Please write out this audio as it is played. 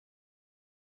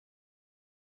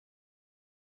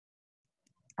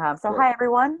Hi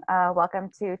everyone, welcome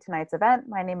to tonight's event.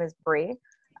 My name is Bree.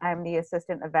 I'm the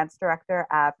Assistant Events Director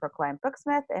at Brookline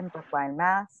Booksmith in Brookline,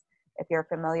 Mass. If you're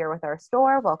familiar with our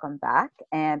store, welcome back.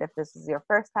 And if this is your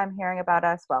first time hearing about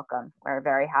us, welcome. We're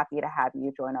very happy to have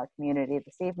you join our community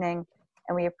this evening.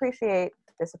 And we appreciate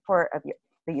the support of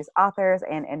these authors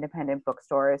and independent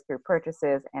bookstores through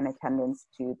purchases and attendance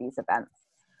to these events.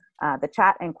 The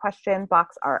chat and question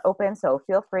box are open, so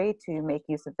feel free to make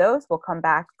use of those. We'll come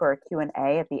back for a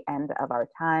Q&A at the end of our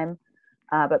time.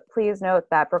 But please note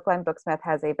that Brookline Booksmith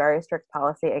has a very strict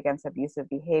policy against abusive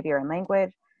behavior and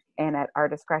language, and at our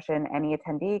discretion, any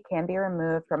attendee can be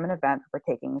removed from an event for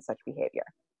taking such behavior.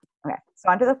 Okay, so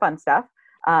on to the fun stuff.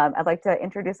 I'd like to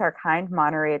introduce our kind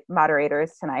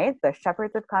moderators tonight, the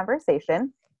Shepherds of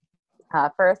Conversation.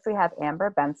 First, we have Amber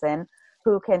Benson,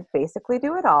 who can basically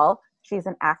do it all. She's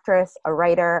an actress, a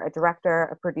writer, a director,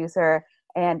 a producer,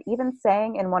 and even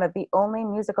sang in one of the only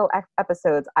musical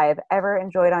episodes I have ever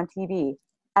enjoyed on TV,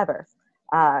 ever.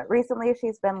 Recently,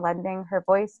 she's been lending her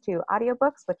voice to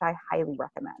audiobooks, which I highly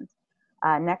recommend.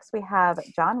 Next, we have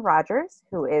John Rogers,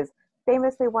 who is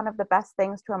famously one of the best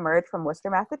things to emerge from Worcester,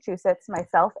 Massachusetts,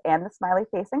 myself and the smiley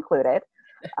face included.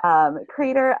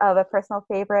 Creator of a personal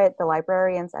favorite, The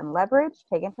Librarians and Leverage,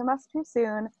 Taken From Us Too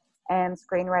Soon, and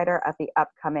screenwriter of the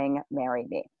upcoming Marry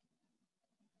Me.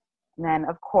 And then,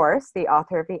 of course, the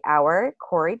author of the hour,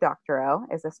 Cory Doctorow,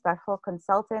 is a special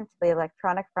consultant to the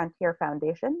Electronic Frontier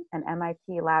Foundation, an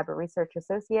MIT Lab Research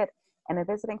Associate, and a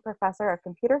visiting professor of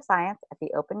computer science at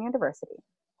the Open University.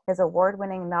 His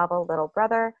award-winning novel, Little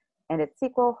Brother, and its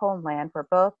sequel, Homeland, were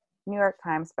both New York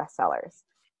Times bestsellers.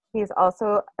 He's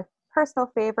also a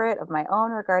personal favorite of my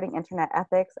own regarding internet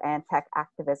ethics and tech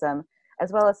activism,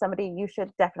 as well as somebody you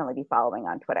should definitely be following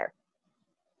on Twitter.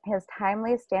 His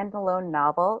timely standalone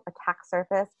novel, Attack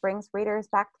Surface, brings readers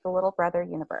back to the Little Brother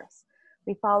universe.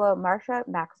 We follow Marcia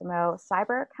Maximo,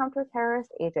 cyber counterterrorist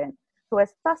agent, who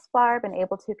has thus far been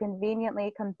able to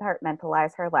conveniently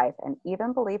compartmentalize her life and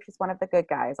even believe she's one of the good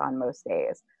guys on most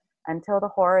days, until the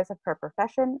horrors of her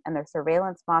profession and the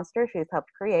surveillance monster she's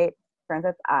helped create turns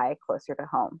its eye closer to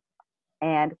home.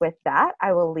 And with that,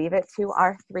 I will leave it to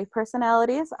our three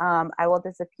personalities. I will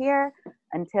disappear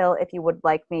until, if you would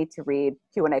like me to read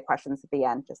Q&A questions at the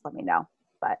end, just let me know.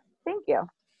 But thank you.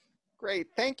 Great,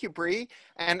 thank you, Bree,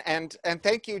 and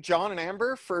thank you, John and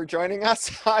Amber, for joining us.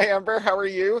 Hi, Amber, how are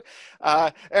you?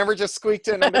 Amber just squeaked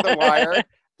in under the wire,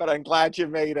 but I'm glad you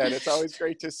made it. It's always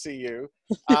great to see you.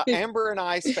 Amber and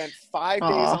I spent 5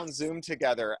 days on Zoom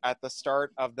together at the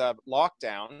start of the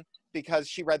lockdown, because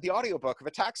she read the audiobook of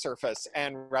Attack Surface,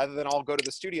 and rather than all go to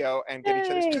the studio and get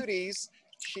each other's cooties,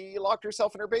 she locked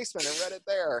herself in her basement and read it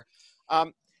there.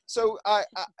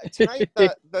 Tonight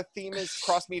the theme is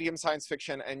cross-medium science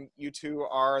fiction, and you two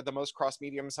are the most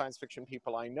cross-medium science fiction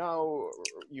people I know.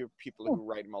 You're people who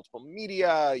write in multiple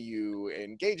media, you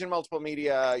engage in multiple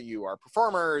media, you are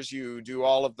performers, you do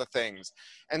all of the things.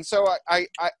 And so I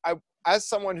as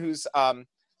someone who's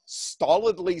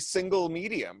stolidly single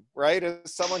medium, right?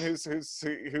 As someone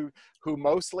who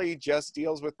mostly just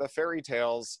deals with the fairy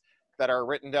tales that are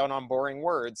written down on boring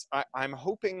words, I'm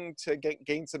hoping to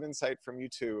gain some insight from you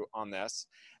two on this.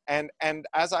 And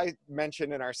as I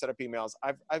mentioned in our setup emails,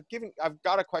 I've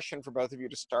got a question for both of you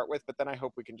to start with, but then I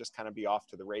hope we can just kind of be off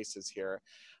to the races here.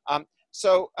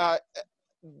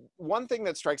 One thing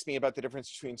that strikes me about the difference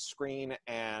between screen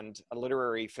and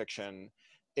literary fiction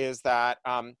is that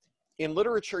in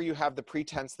literature, you have the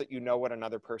pretense that you know what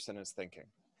another person is thinking.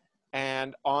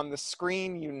 And on the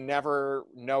screen, you never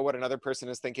know what another person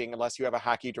is thinking unless you have a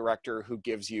hacky director who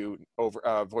gives you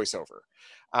voiceover.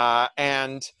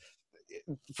 And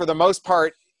for the most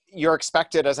part, you're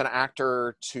expected as an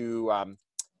actor to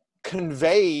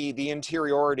convey the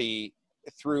interiority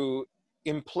through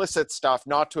implicit stuff,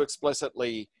 not to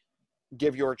explicitly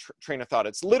give your train of thought.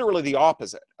 It's literally the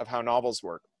opposite of how novels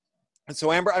work. And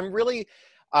so, Amber, I'm really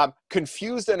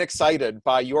confused and excited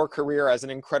by your career as an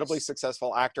incredibly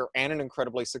successful actor and an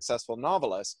incredibly successful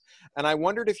novelist. And I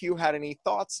wondered if you had any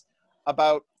thoughts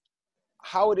about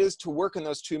how it is to work in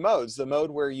those two modes, the mode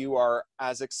where you are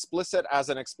as explicit as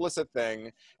an explicit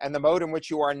thing, and the mode in which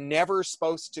you are never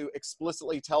supposed to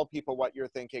explicitly tell people what you're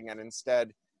thinking and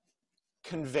instead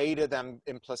convey to them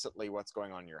implicitly what's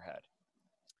going on in your head.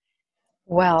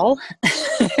 Well,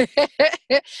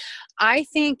 I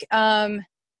think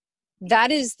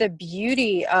that is the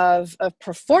beauty of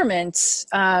performance,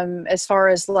 as far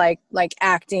as like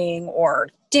acting or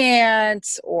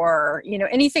dance or, you know,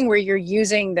 anything where you're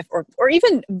using or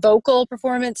even vocal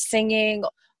performance, singing,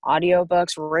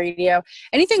 audiobooks, radio,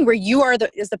 anything where you are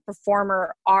as the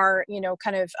performer are, you know,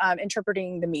 kind of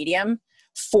interpreting the medium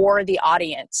for the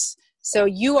audience. So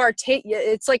you are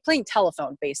it's like playing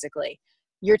telephone, basically.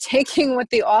 You're taking what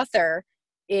the author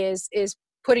is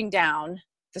putting down,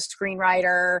 the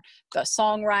screenwriter, the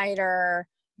songwriter,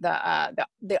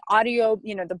 the audio,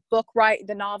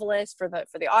 the novelist for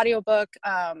the audiobook,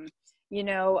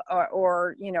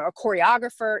 or a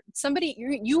choreographer, somebody.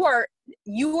 You are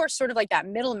sort of like that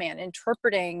middleman,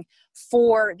 interpreting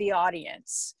for the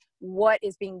audience what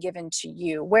is being given to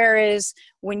you. Whereas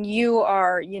when you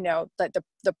are,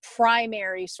 the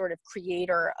primary sort of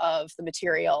creator of the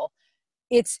material,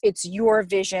 it's your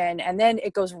vision, and then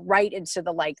it goes right into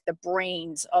the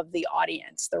brains of the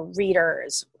audience, the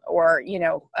readers, or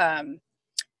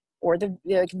or the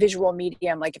visual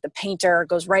medium, like the painter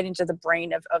goes right into the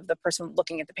brain of the person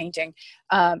looking at the painting.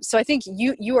 So I think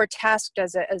you are tasked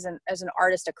as an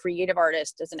artist, a creative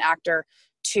artist, as an actor,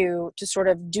 to sort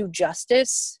of do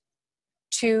justice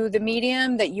to the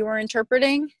medium that you are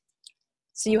interpreting.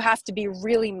 So you have to be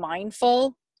really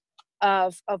mindful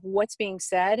of what's being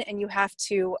said, and you have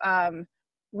to you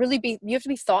have to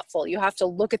be thoughtful. You have to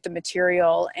look at the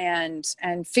material and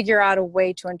figure out a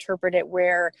way to interpret it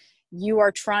where you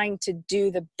are trying to do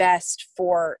the best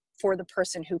for the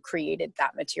person who created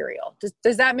that material.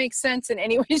 Does that make sense in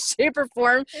any way, shape, or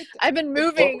form? I've been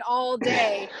moving all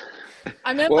day.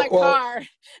 I'm in my car.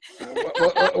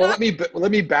 Let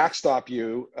me backstop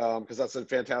you, because that's a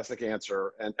fantastic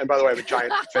answer. And by the way, I'm a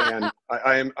giant fan.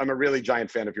 I'm a really giant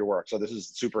fan of your work. So this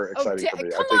is super exciting for me.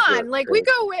 Come on, we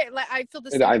go with. I feel the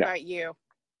same about you.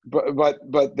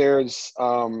 But there's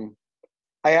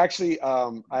I actually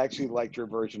liked your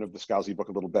version of the Scousy book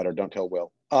a little better. Don't tell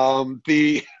Will.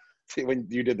 When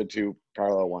you did the two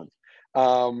parallel ones.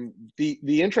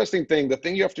 The interesting thing, the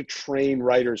thing you have to train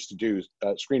writers to do,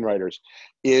 screenwriters,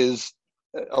 is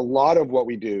a lot of what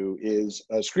we do is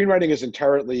screenwriting is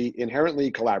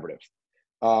inherently collaborative.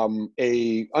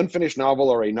 A unfinished novel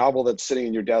or a novel that's sitting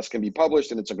in your desk can be published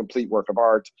and it's a complete work of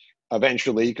art.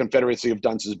 Eventually, Confederacy of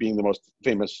Dunces being the most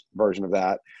famous version of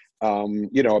that.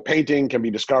 A painting can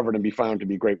be discovered and be found to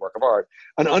be a great work of art.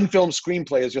 An unfilmed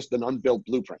screenplay is just an unbuilt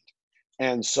blueprint.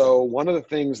 And so one of the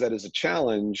things that is a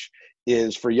challenge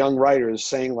is for young writers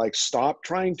saying, stop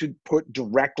trying to put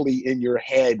directly in your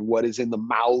head what is in the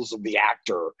mouths of the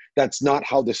actor. That's not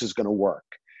how this is going to work.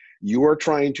 You are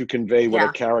trying to convey what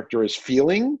a character is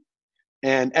feeling.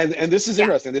 And this is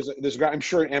interesting. There's a guy, I'm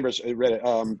sure Amber's read it,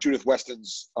 Judith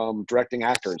Weston's Directing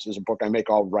Actors is a book I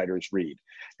make all writers read.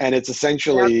 And it's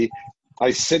essentially, I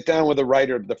sit down with a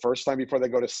writer the first time before they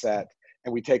go to set,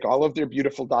 and we take all of their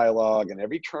beautiful dialogue and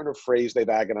every turn of phrase they've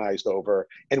agonized over,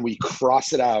 and we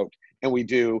cross it out, and we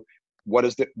do, what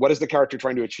is the character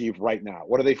trying to achieve right now?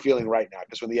 What are they feeling right now?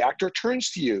 Because when the actor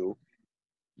turns to you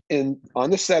on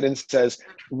the set and says,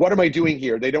 what am I doing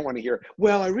here? They don't want to hear,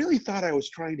 well, I really thought I was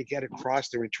trying to get across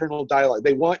their internal dialogue.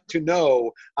 They want to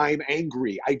know, I'm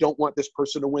angry. I don't want this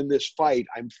person to win this fight.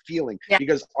 I'm feeling.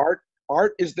 Because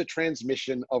art is the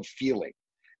transmission of feeling.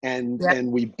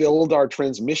 And we build our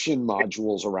transmission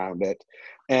modules around it.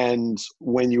 And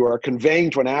when you are conveying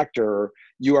to an actor,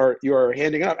 you are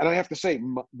handing up. And I have to say,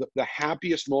 the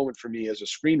happiest moment for me as a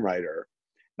screenwriter,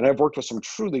 and I've worked with some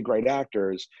truly great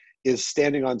actors, is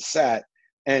standing on set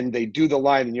and they do the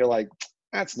line and you're like,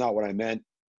 that's not what I meant.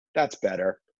 That's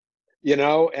better. And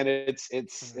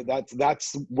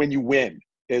that's when you win,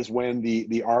 is when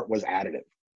the art was additive.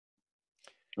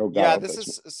 Oh God, yeah, this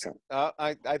is.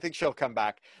 I think she'll come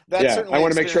back. That's certainly. I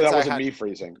want to make sure that wasn't me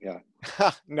freezing. Yeah.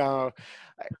 No,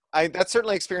 that's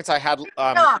certainly experience I had.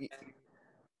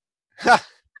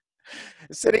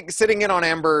 Sitting in on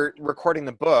Amber recording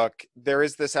the book, there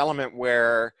is this element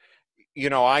where,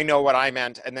 I know what I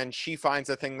meant, and then she finds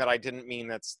a thing that I didn't mean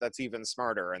that's even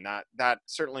smarter, and that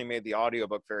certainly made the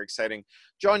audiobook very exciting.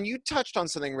 John, you touched on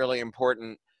something really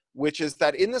important, which is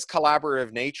that in this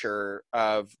collaborative nature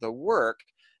of the work,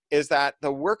 is that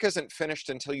the work isn't finished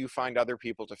until you find other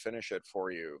people to finish it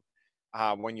for you,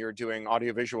 when you're doing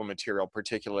audiovisual material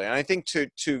particularly. And I think to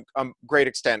a great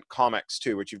extent, comics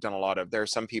too, which you've done a lot of. There are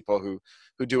some people who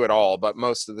do it all, but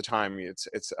most of the time it's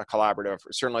a collaborative.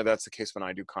 Certainly that's the case when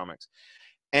I do comics.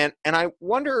 And I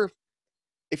wonder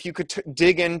if you could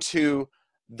dig into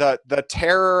the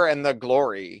terror and the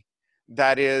glory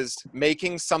that is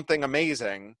making something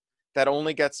amazing that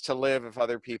only gets to live if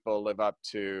other people live up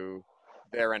to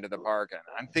their end of the bargain.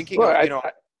 I'm thinking,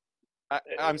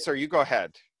 I'm sorry, you go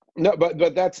ahead. No,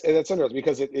 but that's interesting,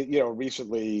 because it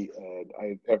recently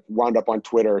I wound up on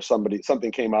Twitter.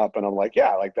 Something came up, and I'm like,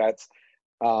 that's.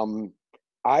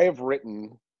 I have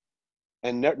written,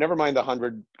 and never mind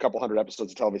the couple hundred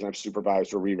episodes of television I've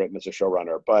supervised or rewritten as a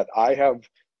showrunner, but I have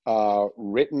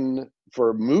written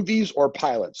for movies or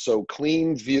pilots. So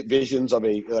clean visions of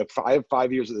I have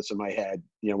 5 years of this in my head,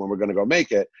 when we're going to go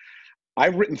make it.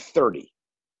 I've written 30.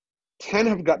 10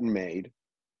 have gotten made.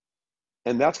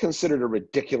 And that's considered a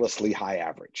ridiculously high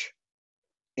average.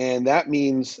 And that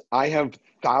means I have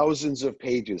thousands of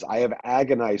pages I have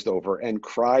agonized over and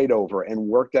cried over and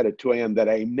worked at 2 a.m. that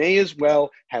I may as well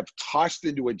have tossed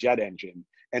into a jet engine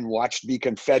and watched the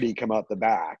confetti come out the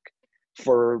back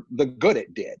for the good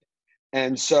it did.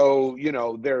 And so,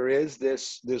 there is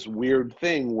this weird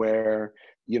thing where,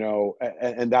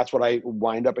 and that's what I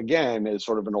wind up again as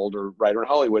sort of an older writer in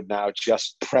Hollywood now,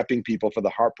 just prepping people for the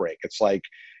heartbreak. It's like,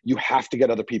 you have to get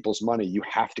other people's money. You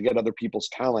have to get other people's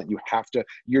talent.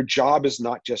 Your job is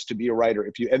not just to be a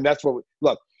writer. And that's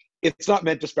look, it's not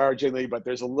meant disparagingly, but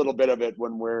there's a little bit of it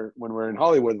when we're in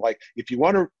Hollywood. Like, if you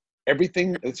want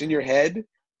everything that's in your head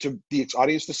to the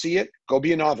audience to see it, go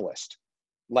be a novelist.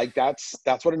 Like, that's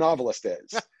what a novelist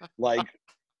is. Like,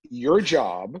 your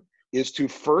job is to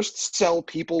first sell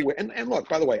people and look,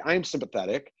 by the way, I am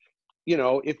sympathetic.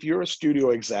 If you're a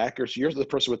studio exec or you're the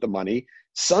person with the money,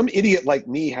 some idiot like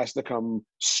me has to come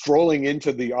strolling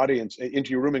into the audience,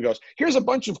 into your room, and goes, here's a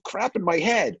bunch of crap in my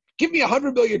head. Give me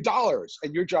 $100 million.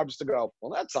 And your job is to go,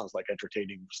 well, that sounds like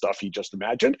entertaining stuff he just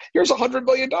imagined. Here's $100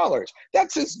 million.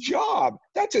 That's his job.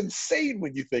 That's insane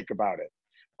when you think about it.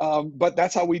 But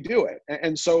that's how we do it.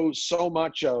 And so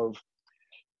much of,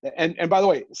 and by the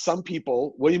way, some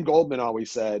people, William Goldman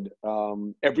always said,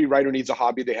 every writer needs a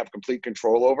hobby they have complete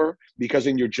control over, because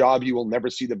in your job, you will never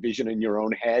see the vision in your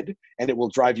own head, and it will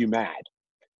drive you mad,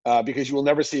 because you will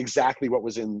never see exactly what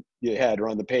was in your head or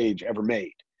on the page ever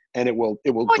made. And it will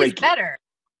break you. Better.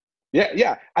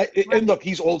 Yeah. And look,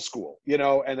 he's old school,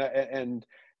 and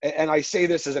I say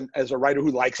this as a writer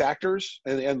who likes actors,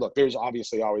 and look, there's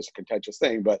obviously always a contentious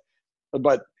thing, but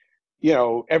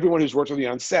everyone who's worked with me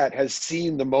on set has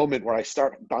seen the moment where I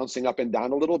start bouncing up and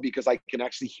down a little, because I can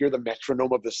actually hear the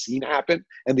metronome of the scene happen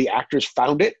and the actors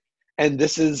found it. And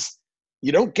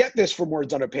you don't get this from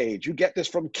words on a page. You get this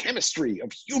from chemistry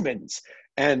of humans.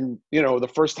 And,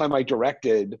 the first time I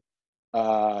directed,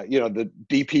 the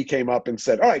DP came up and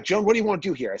said, all right, Joan, what do you want to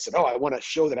do here? I said, I want to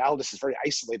show that Aldous is very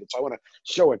isolated. So I want to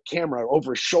show a camera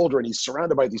over his shoulder and he's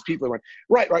surrounded by these people. I went,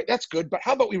 right, that's good. But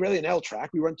how about we really an L track?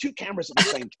 We run 2 cameras at the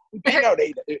same time. We bang out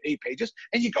eight pages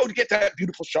and you go to get that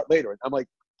beautiful shot later. And I'm like,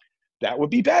 that would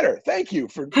be better. Thank you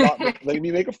for not letting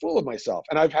me make a fool of myself.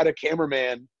 And I've had a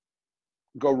cameraman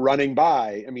go running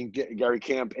by. I mean, Gary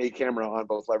Camp, a camera on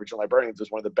both Leverage and Librarians,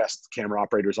 is one of the best camera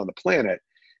operators on the planet.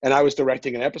 And I was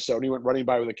directing an episode, and he went running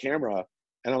by with a camera.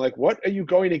 And I'm like, what are you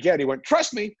going to get? He went,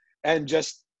 trust me, and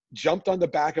just jumped on the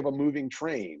back of a moving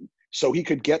train so he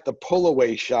could get the pull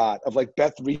away shot of like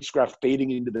Beth Reescraft fading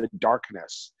into the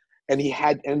darkness. And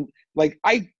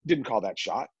I didn't call that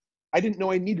shot. I didn't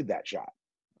know I needed that shot.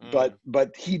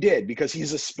 But he did, because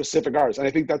he's a specific artist. And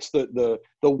I think that's the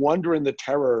wonder and the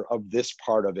terror of this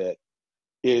part of it,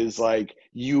 is like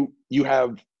you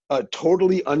have a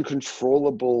totally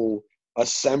uncontrollable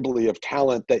assembly of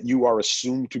talent that you are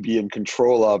assumed to be in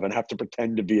control of and have to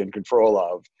pretend to be in control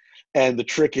of. And the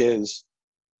trick is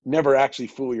never actually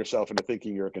fool yourself into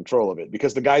thinking you're in control of it,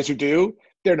 because the guys who do,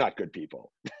 they're not good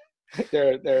people.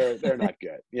 they're not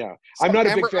good. Yeah. So I'm not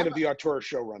a big fan of the auteur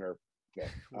showrunner. Yeah,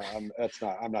 I'm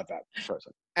not that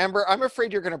person. Amber, I'm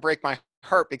afraid you're going to break my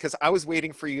heart, because I was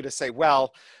waiting for you to say,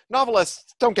 well,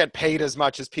 novelists don't get paid as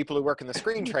much as people who work in the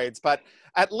screen trades, but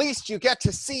at least you get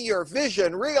to see your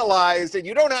vision realized and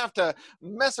you don't have to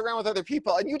mess around with other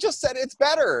people. And you just said it's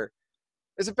better.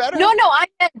 Is it better? No, I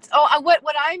meant,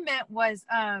 what I meant was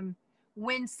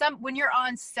when you're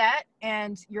on set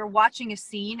and you're watching a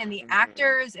scene and the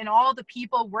actors and all the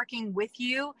people working with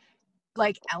you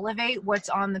like elevate what's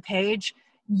on the page,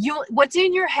 what's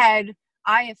in your head,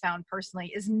 I have found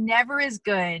personally, is never as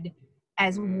good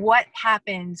as what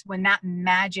happens when that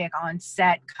magic on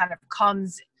set kind of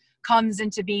comes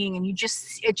into being, and it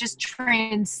just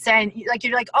transcends. Like,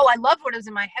 you're like, oh, I love what was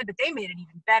in my head, but they made it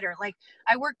even better. Like,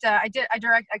 I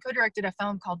co-directed a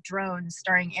film called Drones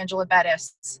starring Angela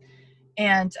Bettis,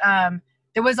 and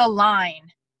there was a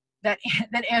line that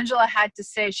Angela had to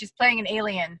say. She's playing an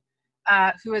alien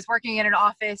who is working in an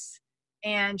office,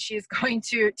 and she's going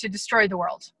to destroy the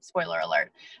world. Spoiler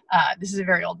alert. This is a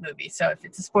very old movie, so if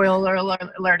it's a spoiler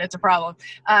alert, it's a problem.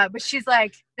 But she's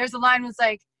like, there's a line was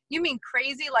like, you mean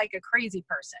crazy like a crazy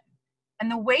person? And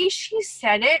the way she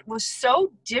said it was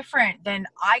so different than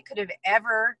I could have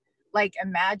ever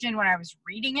imagined when I was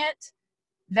reading it,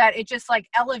 that it just like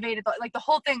elevated like the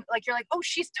whole thing. Like you're like, oh,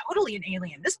 she's totally an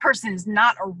alien. This person is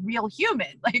not a real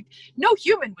human. Like no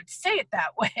human would say it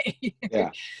that way.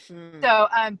 Yeah. So,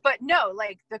 but no,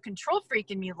 like the control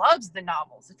freak in me loves the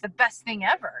novels. It's the best thing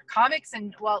ever. Comics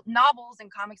and novels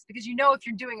and comics, because you know if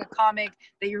you're doing a comic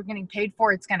that you're getting paid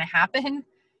for, it's going to happen.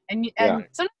 And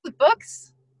sometimes with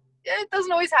books, it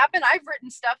doesn't always happen. I've written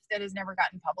stuff that has never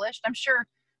gotten published. I'm sure,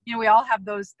 we all have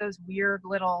those weird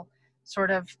little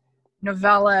sort of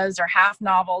novellas or half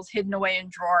novels hidden away in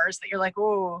drawers that you're like,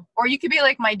 oh, or you could be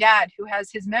like my dad who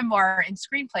has his memoir in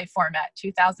screenplay format,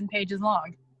 2,000 pages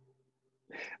long.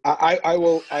 I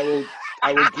will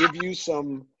give you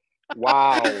some.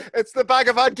 Wow. It's the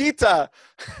Bhagavad Gita.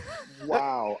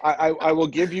 Wow. I will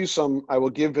give you some. I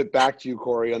will give it back to you,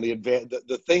 Cory, on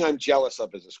the thing I'm jealous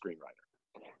of as a screenwriter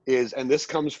is, and this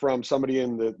comes from somebody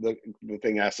in the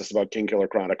thing asked us about Kingkiller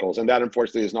Chronicles, and that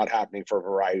unfortunately is not happening for a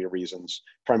variety of reasons,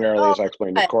 primarily as I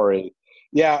explained to Cory.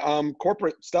 Yeah,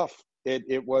 corporate stuff.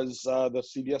 It was the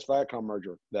CBS Viacom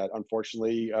merger that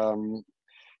unfortunately,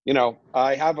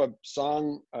 I have a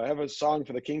song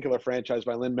for the Kingkiller franchise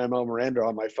by Lin-Manuel Miranda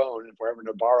on my phone, and if we're ever in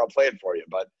a bar, I'll play it for you.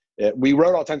 But we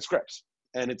wrote all 10 scripts,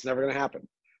 and it's never going to happen.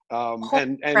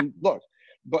 And look,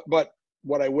 but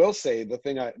what I will say, the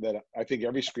thing that I think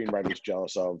every screenwriter is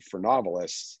jealous of for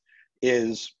novelists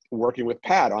is working with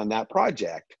Pat on that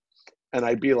project. And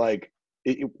I'd be like,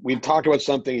 we'd talk about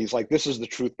something. He's like, this is the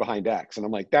truth behind X. And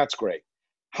I'm like, that's great.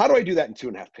 How do I do that in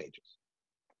 2.5 pages?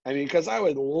 I mean, because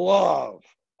I'd love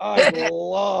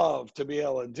to be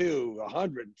able to do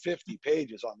 150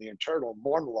 pages on the internal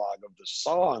monologue of the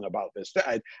song about this.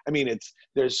 I mean,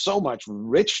 there's so much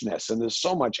richness and there's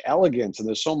so much elegance and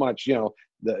there's so much, you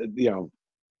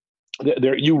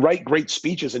write great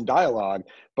speeches and dialogue,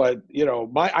 but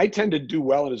I tend to do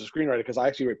well as a screenwriter because I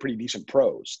actually write pretty decent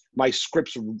prose. My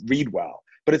scripts read well,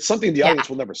 but it's something the audience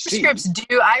will never see. Scripts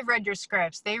do. I've read your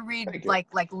scripts. They read like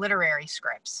literary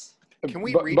scripts. Can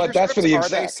we read your that's scripts? For the Are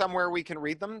they somewhere we can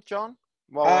read them, John?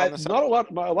 Not a lot.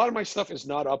 A lot of my stuff is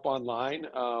not up online.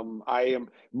 I am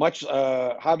much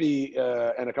Javi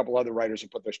and a couple other writers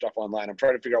have put their stuff online. I'm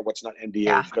trying to figure out what's not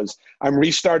NDA because I'm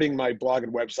restarting my blog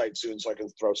and website soon, so I can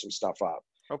throw some stuff up.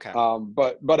 Okay.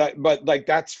 But like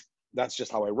that's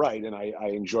just how I write, and I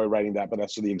enjoy writing that. But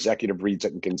that's so the executive reads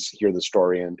it and can hear the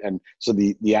story, and so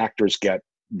the actors get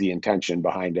the intention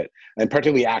behind it, and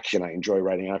particularly action. I enjoy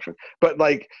writing action, but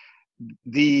like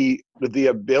the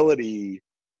ability.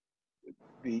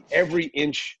 Every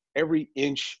inch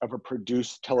of a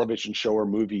produced television show or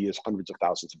movie is hundreds of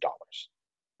thousands of dollars.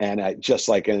 And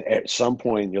at some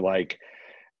point you're like,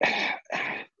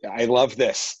 I love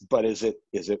this, but is it,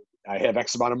 I have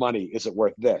X amount of money. Is it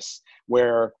worth this?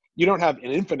 Where you don't have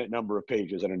an infinite number of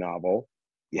pages in a novel.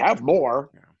 You have more,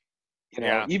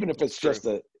 even if it's just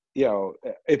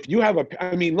if you have look,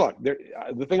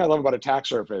 the thing I love about Attack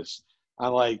Surface,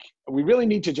 I'm like, we really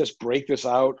need to just break this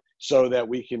out so that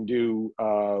we can do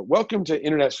Welcome to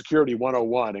Internet Security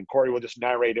 101, and Cory will just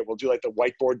narrate it. We'll do like the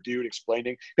whiteboard dude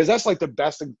explaining, because that's like the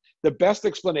best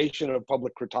explanation of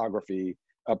public cryptography,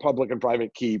 public and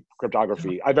private key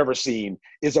cryptography I've ever seen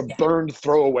is a burned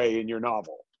throwaway in your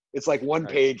novel. It's like one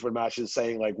page where Mash is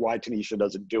saying like why Tanisha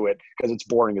doesn't do it because it's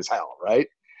boring as hell, right?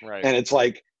 Right. And it's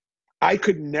like, I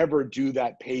could never do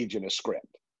that page in a script.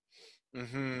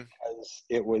 Mm-hmm.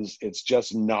 Because it's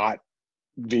just not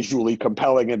visually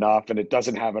compelling enough, and it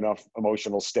doesn't have enough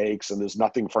emotional stakes, and there's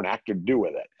nothing for an actor to do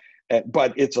with it.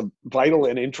 But it's a vital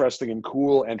and interesting and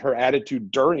cool, and her attitude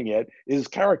during it is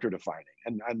character defining,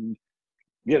 and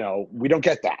we don't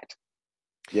get that.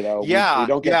 We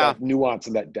don't get that nuance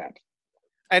and that depth.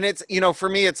 And it's for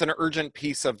me, it's an urgent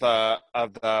piece of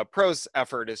the prose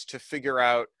effort is to figure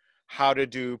out how to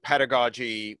do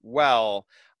pedagogy well.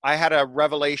 I had a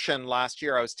revelation last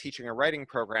year. I was teaching a writing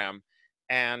program,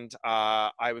 and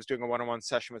I was doing a one-on-one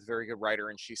session with a very good writer,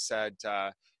 and she said,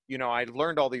 I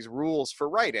learned all these rules for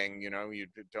writing. You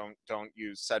don't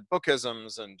use said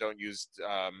bookisms, and don't use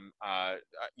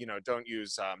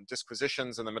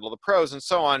disquisitions in the middle of the prose, and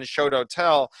so on. Show don't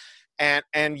tell,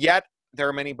 and yet there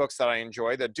are many books that I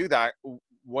enjoy that do that.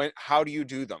 How do you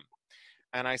do them?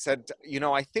 And I said,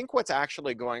 I think what's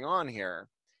actually going on here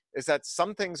is that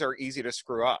some things are easy to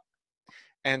screw up.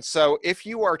 And so if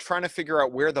you are trying to figure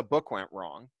out where the book went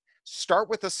wrong, start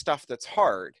with the stuff that's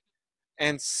hard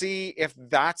and see if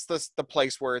that's the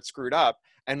place where it screwed up,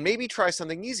 and maybe try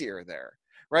something easier there,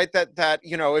 right? That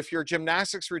if your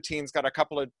gymnastics routine's got a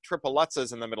couple of triple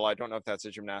lutzes in the middle, I don't know if that's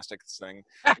a gymnastics thing.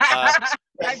 I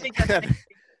think that's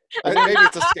maybe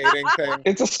it's a skating thing.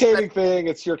 It's a skating thing.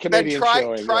 It's your Canadian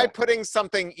showing. Try putting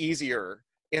something easier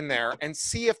in there and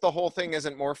see if the whole thing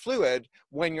isn't more fluid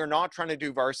when you're not trying to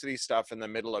do varsity stuff in the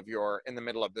middle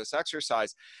of this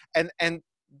exercise. And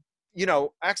you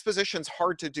know, exposition's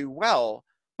hard to do well,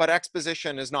 but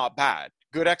exposition is not bad.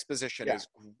 Good exposition is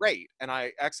great. And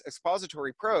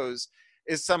expository prose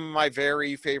is some of my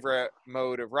very favorite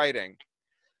mode of writing.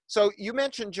 So you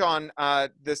mentioned, John,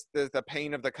 the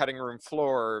pain of the cutting room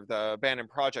floor, the abandoned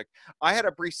project. I had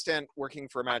a brief stint working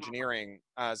for Imagineering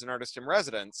as an artist in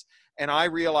residence, and I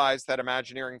realized that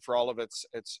Imagineering, for all of its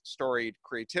storied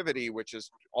creativity, which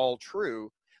is all true,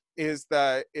 is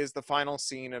the final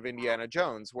scene of Indiana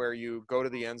Jones, where you go to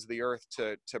the ends of the earth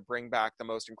to bring back the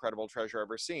most incredible treasure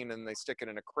ever seen, and they stick it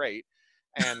in a crate,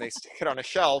 and they stick it on a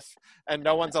shelf, and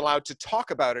no one's allowed to talk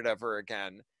about it ever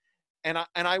again. And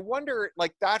I wonder,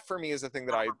 like, that for me is a thing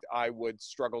that I would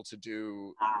struggle to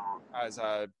do as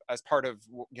part of,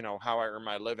 you know, how I earn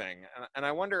my living. And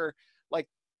I wonder, like,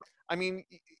 I mean,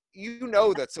 you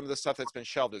know that some of the stuff that's been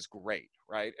shelved is great,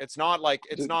 right? It's not like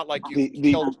you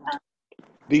killed.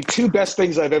 The two best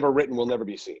things I've ever written will never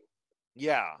be seen.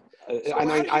 Yeah. So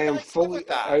and I am fully,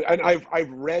 and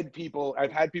I've read people,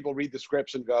 I've had people read the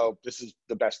scripts and go, this is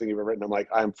the best thing you've ever written. I'm like,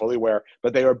 I'm fully aware,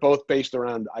 but they are both based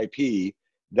around IP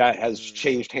that has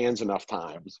changed hands enough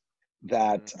times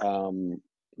that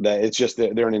that it's just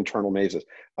they're in internal mazes.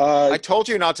 I told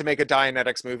you not to make a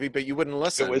Dianetics movie, but you wouldn't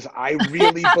listen. I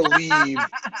really believe,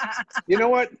 you know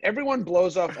what? Everyone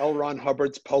blows off L. Ron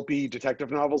Hubbard's pulpy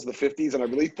detective novels of the 50s, and I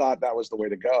really thought that was the way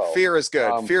to go. Fear is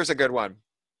good. Fear's a good one.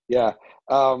 Yeah.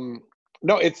 No,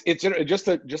 it's just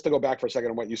to go back for a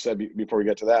second on what you said before we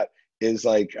get to that is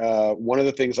like one of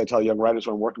the things I tell young writers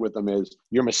when I'm working with them is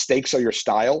your mistakes are your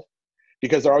style.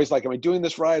 Because they're always like, am I doing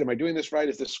this right? Am I doing this right?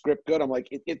 Is this script good? I'm like,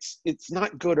 it's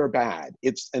not good or bad.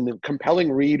 It's a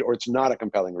compelling read or it's not a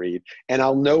compelling read. And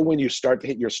I'll know when you start to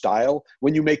hit your style,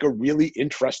 when you make a really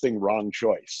interesting wrong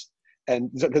choice.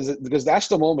 And because that's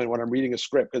the moment when I'm reading a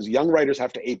script, because young writers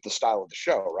have to ape the style of the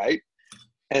show, right?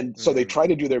 And so they try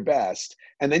to do their best.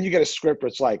 And then you get a script where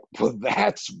it's like, well,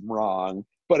 that's wrong,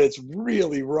 but it's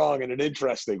really wrong in an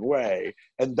interesting way.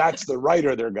 And that's the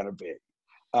writer they're going to be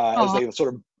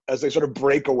as they sort of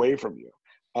break away from you.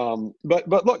 But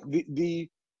look,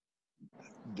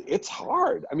 it's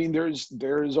hard. I mean, there's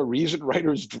a reason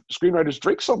screenwriters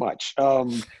drink so much.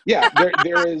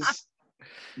 There is.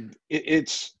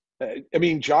 I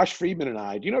mean, Josh Friedman and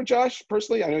I. Do you know Josh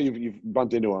personally? I know you've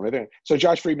bumped into him. I think so.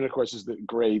 Josh Friedman, of course, is the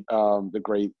great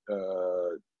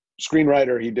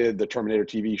screenwriter. He did the Terminator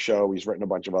TV show. He's written a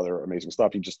bunch of other amazing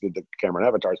stuff. He just did the Cameron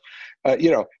Avatars. But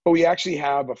we actually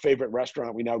have a favorite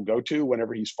restaurant we now go to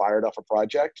whenever he's fired off a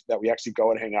project that we actually go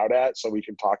and hang out at so we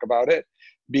can talk about it,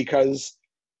 because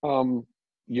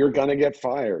you're going to get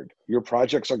fired. Your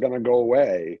projects are going to go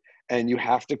away, and you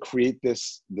have to create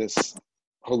this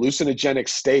hallucinogenic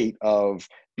state of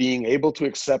being able to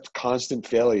accept constant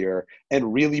failure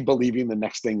and really believing the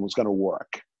next thing was going to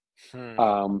work.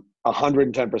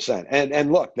 110%.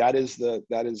 And look, that is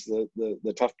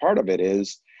the tough part of it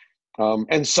is,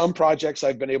 and some projects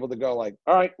I've been able to go like,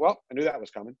 all right, well, I knew that was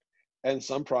coming. And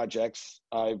some projects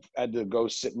I've had to go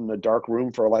sit in a dark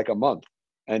room for like a month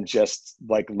and just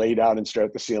like lay down and stare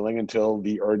at the ceiling until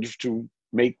the urge to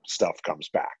make stuff comes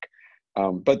back.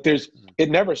 But it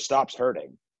never stops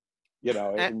hurting,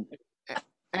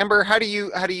 Amber, how do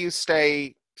you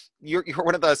stay? You're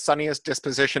one of the sunniest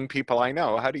disposition people I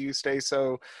know. How do you stay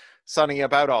so sunny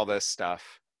about all this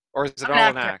stuff? Or is it all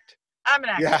an act? I'm an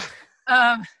actor.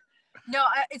 Yeah. No,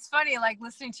 it's funny, like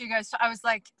listening to you guys. I was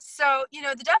like, so,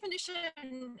 the definition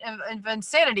of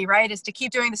insanity, right, is to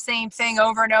keep doing the same thing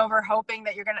over and over, hoping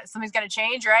that something's going to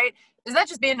change, right? Is that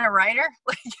just being a writer?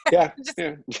 Yeah.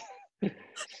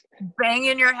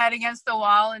 Banging your head against the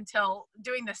wall until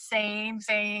doing the same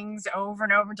things over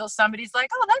and over until somebody's like,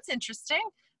 oh, that's interesting.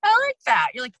 I like that.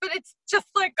 You're like, but it's just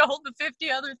like all the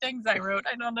 50 other things I wrote.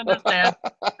 I don't understand.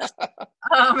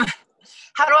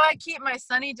 How do I keep my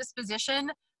sunny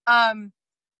disposition? I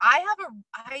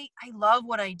love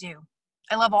what I do.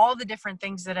 I love all the different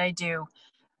things that I do.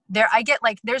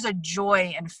 There's a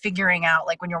joy in figuring out,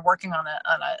 like when you're working on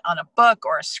a book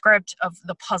or a script, of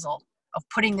the puzzle of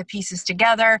putting the pieces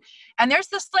together. And there's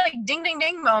this like ding, ding,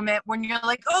 ding moment when you're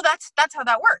like, oh, that's how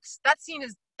that works. That scene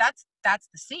is, that's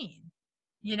the scene,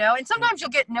 and sometimes you'll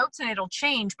get notes and it'll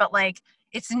change, but like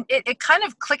it kind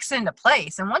of clicks into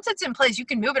place. And once it's in place, you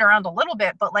can move it around a little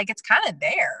bit, but like, it's kind of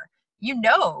there,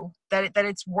 that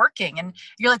it's working. And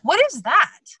you're like, what is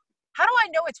that? How do I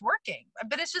know it's working?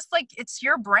 But it's just like, it's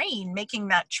your brain making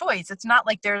that choice. It's not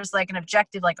like there's like an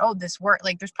objective, like, oh, this work,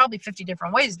 like there's probably 50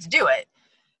 different ways to do it.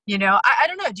 I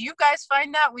don't know. Do you guys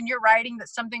find that when you're writing that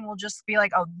something will just be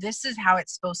like, oh, this is how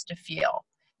it's supposed to feel?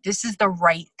 this is the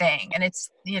right thing. And it's,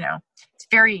 it's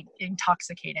very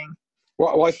intoxicating.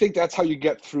 Well, I think that's how you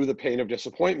get through the pain of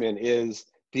disappointment, is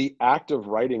the act of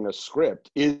writing a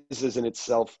script is in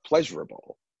itself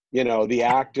pleasurable. The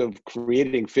act of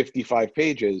creating 55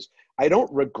 pages, I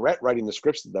don't regret writing the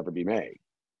scripts that never be made.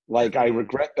 Like, I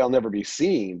regret they'll never be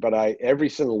seen, but every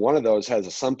single one of those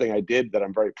has something I did that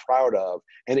I'm very proud of.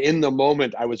 And in the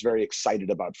moment, I was very excited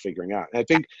about figuring out. And I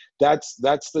think that's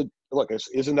look,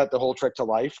 isn't that the whole trick to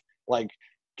life? Like,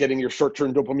 getting your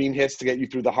short-term dopamine hits to get you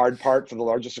through the hard part for the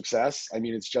largest success. I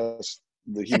mean, it's just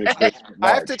the human experience.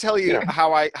 I have to tell you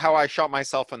how I shot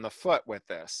myself in the foot with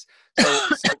this.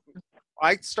 So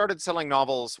I started selling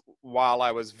novels while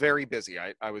I was very busy.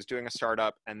 I was doing a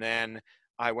startup, and then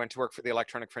I went to work for the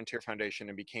Electronic Frontier Foundation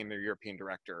and became their European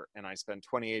director. And I spent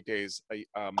 28 days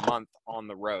a month on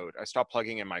the road. I stopped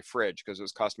plugging in my fridge because it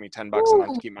was costing me $10 a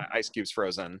month to keep my ice cubes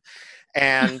frozen.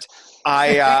 And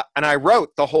I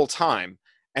wrote the whole time.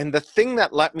 And the thing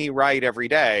that let me write every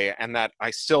day, and that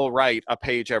I still write a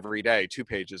page every day, 2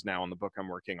 pages now on the book I'm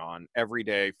working on, every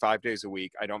day, 5 days a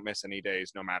week. I don't miss any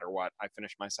days, no matter what. I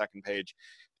finished my second page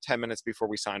 10 minutes before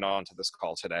we signed on to this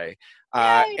call today.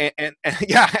 And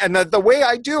the way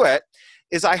I do it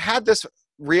is I had this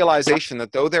realization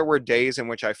that though there were days in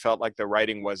which I felt like the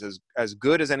writing was as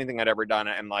good as anything I'd ever done,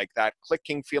 and like that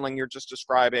clicking feeling you're just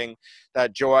describing,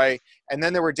 that joy. And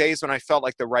then there were days when I felt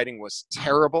like the writing was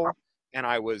terrible. And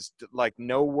I was like,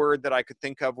 no word that I could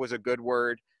think of was a good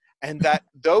word. And that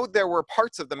though there were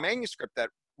parts of the manuscript that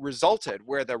resulted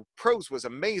where the prose was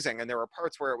amazing, and there were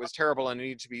parts where it was terrible and it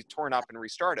needed to be torn up and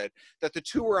restarted, that the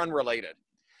two were unrelated.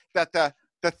 That the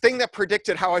thing that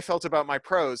predicted how I felt about my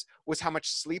prose was how much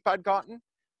sleep I'd gotten,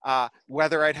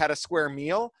 whether I'd had a square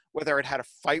meal, whether I'd had a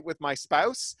fight with my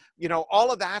spouse,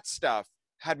 all of that stuff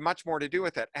had much more to do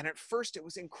with it. And at first it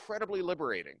was incredibly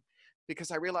liberating,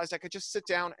 because I realized I could just sit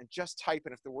down and just type,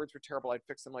 and if the words were terrible, I'd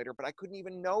fix them later, but I couldn't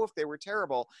even know if they were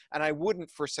terrible, and I wouldn't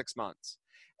for 6 months.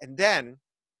 And then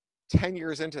 10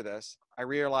 years into this, I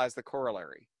realized the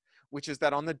corollary, which is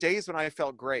that on the days when I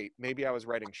felt great, maybe I was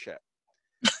writing shit.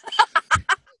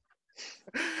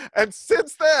 And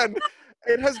since then,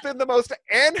 it has been the most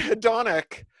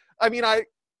anhedonic. I mean, I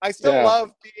still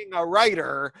love being a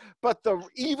writer, but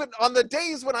even on the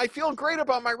days when I feel great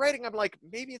about my writing, I'm like,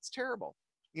 maybe it's terrible.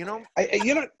 I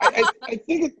think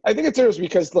it's interesting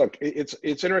because, look,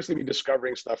 it's interesting to be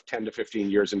discovering stuff 10 to 15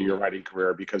 years into your writing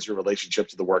career, because your relationship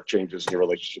to the work changes and your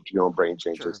relationship to your own brain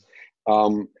changes.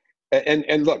 Sure.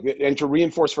 And look, and to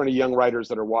reinforce for any young writers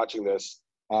that are watching this,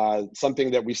 something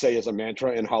that we say as a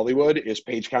mantra in Hollywood is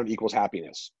page count equals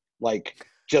happiness. Like,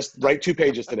 just write 2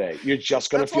 pages today. You're just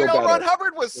going to feel better. That's why Ron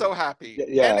Hubbard was so happy.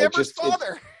 Yeah, and Amber's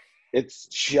father. It's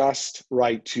just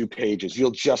write 2 pages.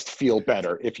 You'll just feel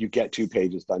better if you get 2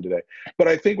 pages done today. But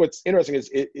I think what's interesting is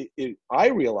I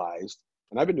realized,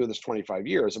 and I've been doing this 25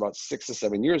 years, about 6 to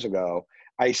 7 years ago,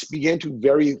 I began to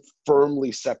very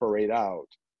firmly separate out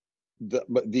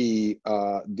the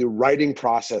writing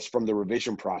process from the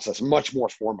revision process much more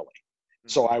formally.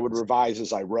 So I would revise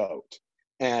as I wrote.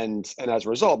 And as a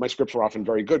result, my scripts were often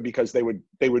very good, because they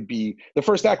would be, the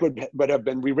first act would have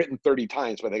been rewritten 30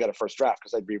 times, but they got a first draft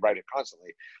because I'd rewrite it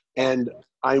constantly. And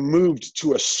I moved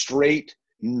to a straight,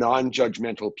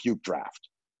 non-judgmental puke draft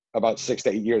about 6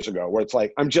 to 8 years ago, where it's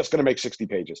like, I'm just going to make 60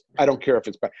 pages. I don't care if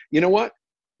it's bad. You know what?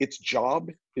 Its job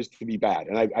is to be bad.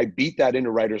 And I beat that into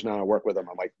writers now. I work with them.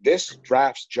 I'm like, this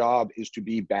draft's job is to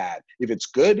be bad. If it's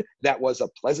good, that was a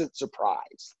pleasant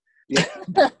surprise. Yeah.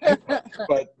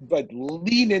 but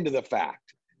lean into the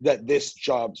fact that this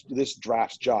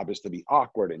draft's job is to be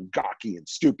awkward and gawky and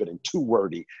stupid and too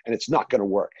wordy, and it's not going to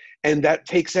work. And that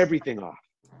takes everything off.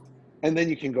 And then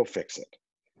you can go fix it.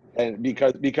 And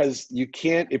because you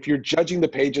can't, if you're judging the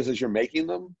pages as you're making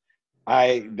them,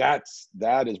 that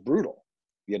is brutal,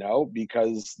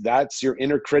 because that's your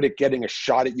inner critic getting a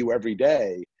shot at you every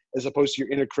day, as opposed to your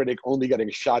inner critic only getting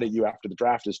a shot at you after the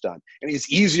draft is done. And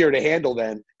it's easier to handle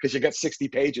then, because you got 60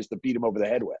 pages to beat him over the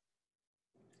head with.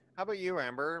 How about you,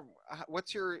 Amber?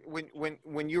 What's your,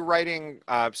 when you're writing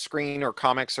screen or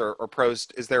comics or prose,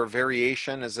 is there a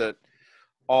variation? Is it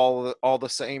all the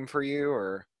same for you,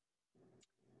 or?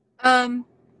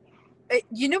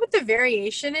 You know what the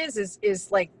variation is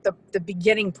like the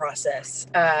beginning process.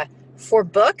 For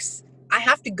books, I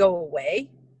have to go away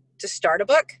to start a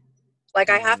book. Like,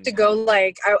 I have to go,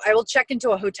 like, I will check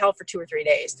into a hotel for 2 or 3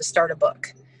 days to start a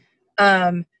book.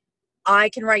 I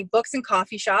can write books in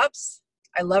coffee shops.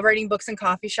 I love writing books in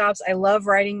coffee shops. I love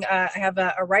writing. I have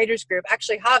a writer's group.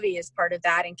 Actually, Javi is part of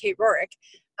that, and Kate Rorick,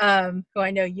 who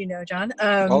I know you know, John.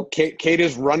 Kate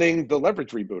is running the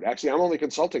Leverage reboot. Actually, I'm only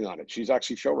consulting on it. She's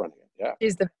actually show running it. Yeah.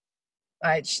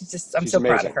 She's just, I'm She's so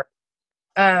proud amazing. of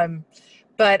her.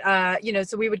 But you know,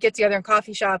 so we would get together in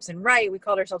coffee shops and write. We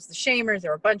called ourselves the Shamers.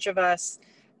 There were a bunch of us.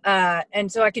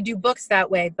 And so I could do books that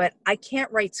way, but I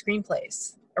can't write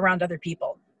screenplays around other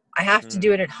people. I have to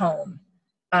do it at home,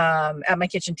 at my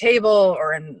kitchen table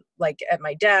or in like at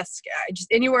my desk, just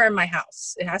anywhere in my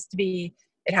house. It has to be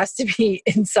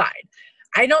inside.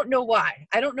 I don't know why.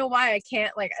 I don't know why I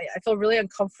can't, like, I feel really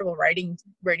uncomfortable writing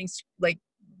like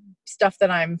stuff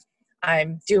that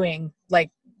I'm doing,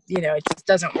 like, you know, it just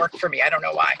doesn't work for me. I don't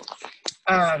know why.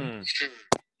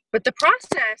 But the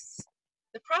process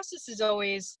is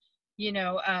always, you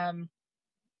know,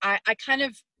 I kind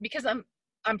of, because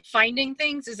I'm finding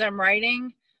things as I'm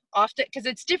writing often, because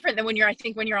it's different than I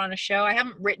think when you're on a show. I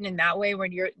haven't written in that way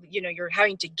when you're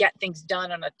having to get things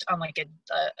done on like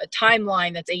a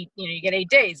timeline that's you get 8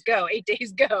 days, go 8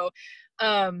 days, go.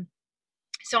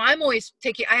 So I'm always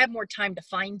I have more time to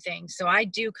find things. So I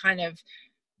do kind of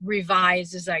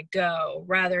revise as I go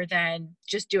rather than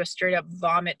just do a straight up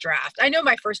vomit draft. I know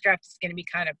my first draft is going to be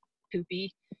kind of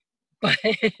poopy, but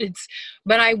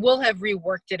I will have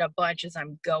reworked it a bunch as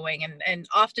I'm going. And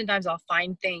oftentimes I'll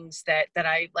find things that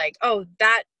I like, oh,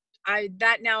 that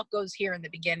now goes here in the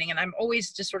beginning. And I'm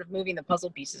always just sort of moving the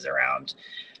puzzle pieces around.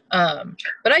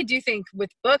 But I do think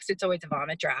with books, it's always a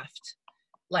vomit draft.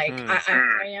 Like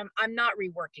I'm not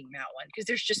reworking that one because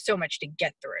there's just so much to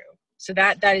get through. So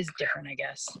that is different, I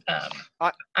guess.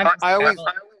 I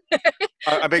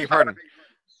beg your pardon.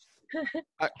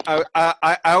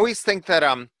 I always think that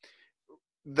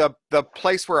the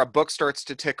place where a book starts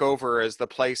to tick over is the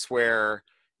place where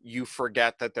you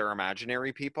forget that they're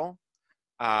imaginary people.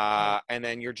 And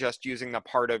then you're just using the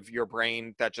part of your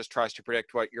brain that just tries to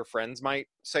predict what your friends might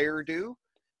say or do.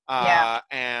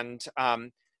 And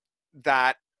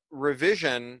that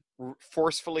revision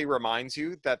forcefully reminds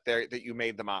you that you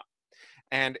made them up.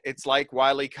 And it's like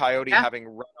Wile E. Coyote having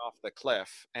run off the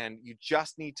cliff, and you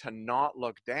just need to not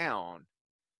look down.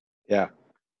 Yeah.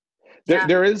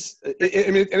 There is, I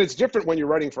mean, and it's different when you're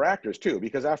writing for actors too,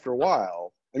 because after a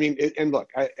while, I mean, and look,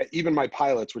 even my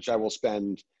pilots, which I have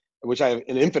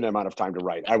an infinite amount of time to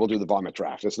write, I will do the vomit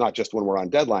draft. It's not just when we're on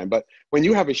deadline, but when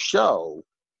you have a show,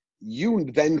 you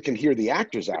then can hear the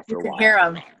actors after a while. Hear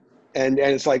them. And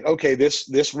it's like, okay,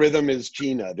 this rhythm is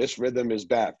Gina, this rhythm is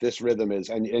Beth, this rhythm is,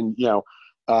 and you know,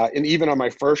 and even on my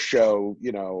first show,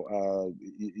 you know,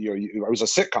 it was a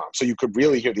sitcom, so you could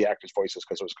really hear the actors' voices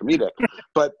because it was comedic.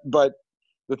 But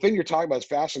the thing you're talking about is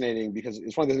fascinating because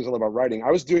it's one of the things I love about writing.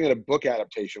 I was doing a book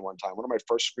adaptation one time, one of my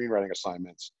first screenwriting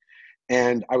assignments,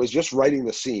 and I was just writing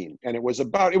the scene, and it was a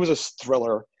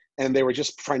thriller, and they were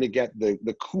just trying to get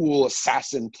the cool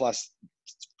assassin plus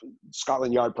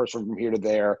Scotland Yard person from here to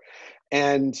there.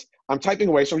 And I'm typing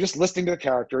away, so I'm just listening to the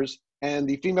characters, and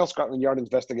the female Scotland Yard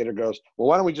investigator goes, well,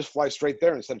 why don't we just fly straight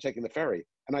there instead of taking the ferry?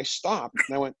 And I stopped,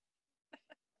 and I went,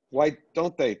 why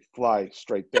don't they fly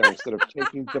straight there instead of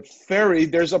taking the ferry?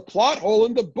 There's a plot hole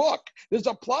in the book. There's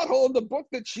a plot hole in the book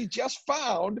that she just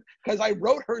found because I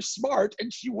wrote her smart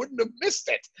and she wouldn't have missed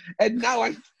it. And now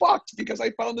I'm fucked because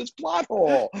I found this plot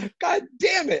hole. God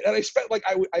damn it. And I spent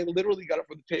I literally got up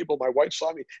from the table. My wife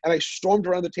saw me and I stormed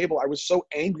around the table. I was so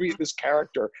angry at this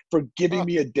character for giving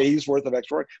me a day's worth of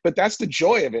extra work. But that's the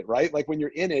joy of it, right? Like when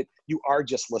you're in it, you are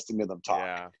just listening to them talk.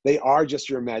 Yeah. They are just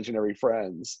your imaginary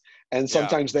friends. And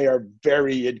sometimes they are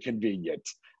very inconvenient.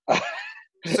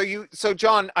 So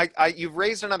John, you've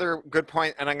raised another good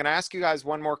point, and I'm going to ask you guys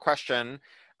one more question.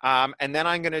 And then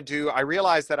I'm going to I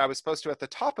realized that I was supposed to, at the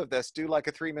top of this, do like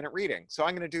a 3-minute reading. So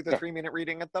I'm going to do the 3-minute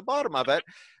reading at the bottom of it.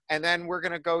 And then we're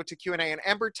going to go to Q&A. And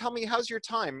Amber, tell me, how's your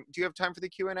time? Do you have time for the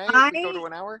Q&A if we go to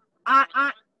an hour?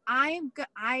 I'm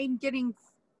getting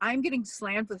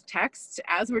slammed with texts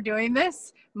as we're doing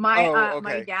this.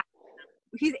 My dad,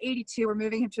 he's 82. We're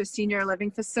moving him to a senior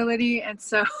living facility. And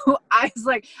so I was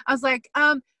like,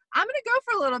 I'm going to go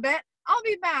for a little bit. I'll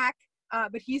be back.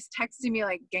 But he's texting me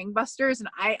like gangbusters, and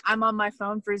I'm on my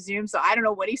phone for Zoom, so I don't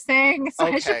know what he's saying. So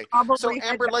okay. So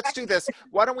Amber, let's do this.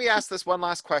 Why don't we ask this one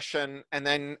last question, and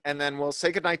then we'll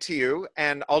say goodnight to you,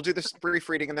 and I'll do this brief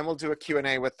reading, and then we'll do a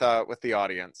Q&A with the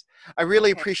audience. I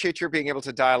really appreciate your being able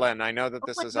to dial in. I know that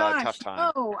this is a tough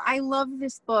time. Oh, I love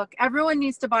this book. Everyone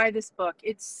needs to buy this book.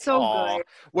 It's so good.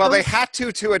 Well, they had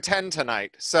to attend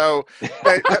tonight, so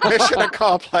mission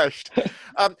accomplished.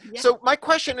 So my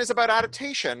question is about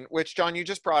adaptation, which John, you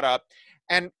just brought up.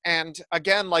 And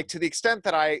again, like, to the extent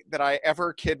that I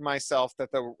ever kid myself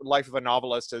that the life of a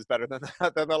novelist is better than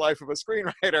the life of a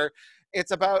screenwriter, it's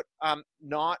about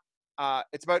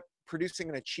it's about producing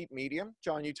in a cheap medium.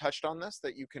 John, you touched on this,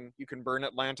 that you can burn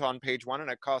Atlanta on page one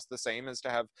and it costs the same as to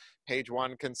have page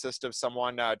one consist of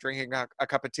someone drinking a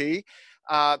cup of tea.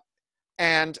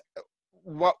 And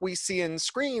what we see in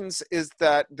screens is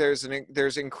that there's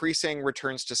increasing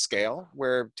returns to scale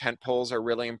where tent poles are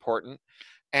really important.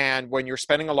 And when you're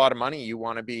spending a lot of money, you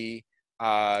want to be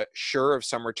sure of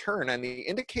some return. And the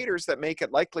indicators that make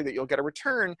it likely that you'll get a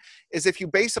return is if you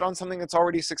base it on something that's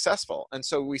already successful. And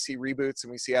so we see reboots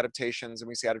and we see adaptations and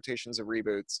we see adaptations of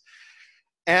reboots.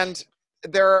 And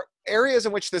there are areas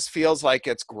in which this feels like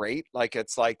it's great. Like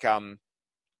it's like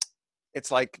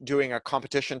doing a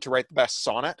competition to write the best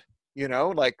sonnet, you know,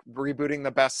 like rebooting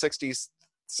the best 60s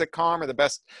sitcom or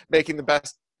making the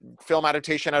best film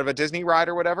adaptation out of a Disney ride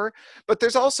or whatever. But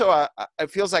there's also it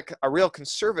feels like a real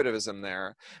conservatism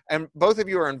there. And both of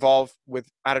you are involved with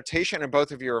adaptation, and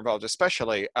both of you are involved,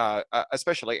 especially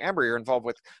Amber, you're involved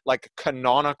with like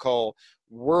canonical,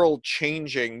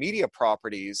 world-changing media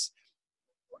properties.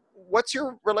 What's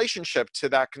your relationship to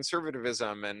that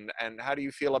conservatism, and how do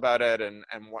you feel about it, and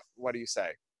what do you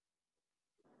say?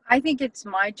 I think it's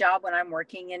my job when I'm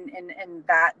working in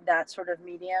that sort of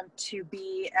medium to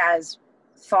be as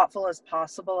thoughtful as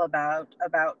possible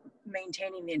about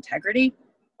maintaining the integrity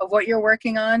of what you're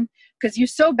working on, because you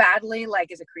so badly,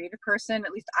 like as a creative person,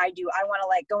 at least I do, I want to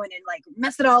like go in and like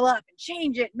mess it all up and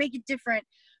change it, make it different,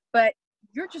 but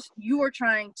you are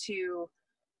trying to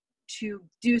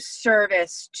do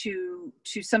service to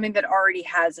something that already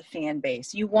has a fan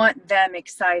base. You want them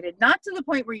excited, not to the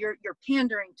point where you're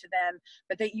pandering to them,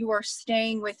 but that you are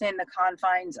staying within the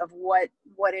confines of what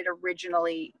it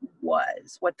originally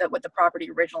was, what the property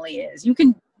originally is. You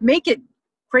can make it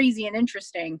crazy and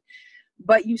interesting,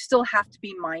 but you still have to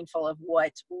be mindful of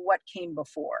what came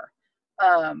before.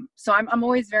 So I'm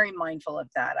always very mindful of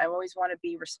that. I always want to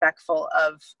be respectful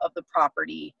of the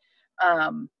property.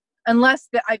 Unless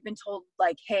that I've been told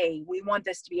like, hey, we want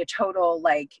this to be a total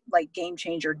like game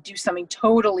changer, do something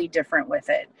totally different with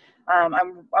it.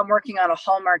 I'm working on a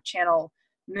Hallmark Channel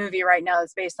movie right now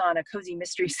that's based on a cozy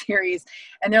mystery series,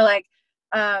 and they're like,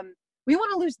 we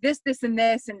want to lose this, and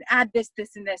this, and add this,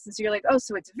 and this, and so you're like, oh,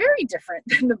 so it's very different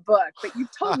than the book, but you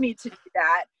told me to do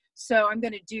that, so I'm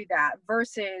going to do that.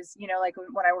 Versus, you know, like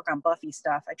when I work on Buffy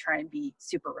stuff, I try and be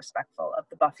super respectful of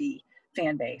the Buffy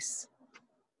fan base.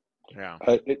 Yeah.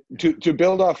 To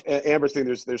build off Amber's thing,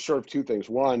 there's sort of two things.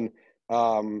 One,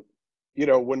 you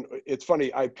know, when it's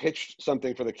funny, I pitched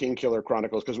something for the King Killer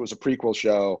Chronicles because it was a prequel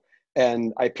show,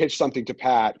 and I pitched something to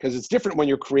Pat because it's different when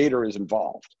your creator is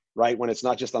involved, right? When it's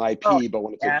not just an IP, but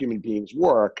when it's a human being's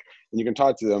work and you can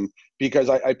talk to them. Because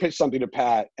I pitched something to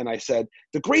Pat and I said,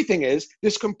 the great thing is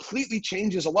this completely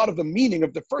changes a lot of the meaning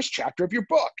of the first chapter of your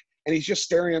book. And he's just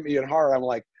staring at me in horror. I'm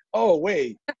like, oh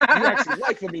wait, you actually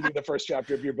like the meaning of the first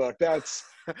chapter of your book. That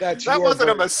wasn't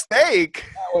a mistake.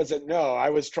 That wasn't. No, I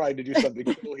was trying to do something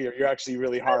cool here. You're actually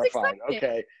really horrified.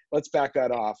 Okay, let's back that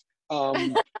off.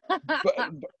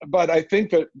 But I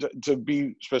think that to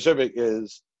be specific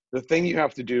is the thing you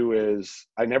have to do is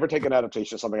I never take an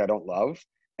adaptation of something I don't love.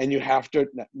 And you have to,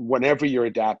 whenever you're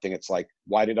adapting, it's like,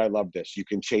 why did I love this? You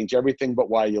can change everything but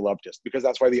why you loved this, because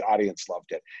that's why the audience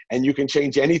loved it. And you can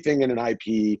change anything in an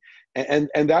IP. And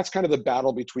that's kind of the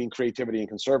battle between creativity and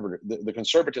the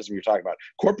conservatism you're talking about.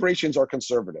 Corporations are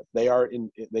conservative.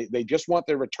 They just want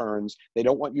their returns. They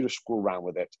don't want you to screw around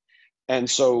with it. And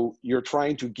so you're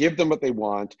trying to give them what they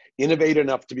want, innovate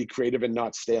enough to be creative and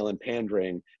not stale and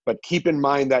pandering, but keep in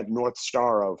mind that North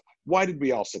Star of why did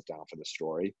we all sit down for this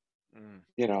story?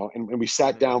 You know, and we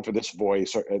sat down for this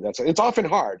voice. It's often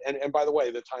hard. And by the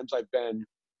way, the times I've been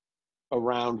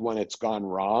around when it's gone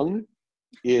wrong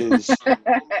is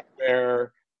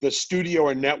where the studio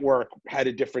or network had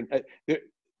a different.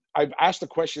 I've asked a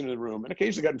question in the room and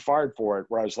occasionally gotten fired for it,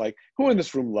 where I was like, "Who in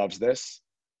this room loves this?"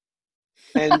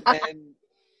 And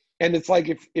it's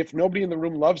like if nobody in the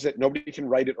room loves it, nobody can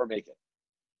write it or make it,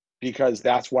 because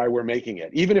that's why we're making it.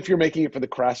 Even if you're making it for the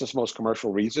crassest, most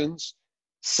commercial reasons,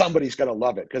 somebody's going to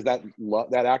love it, because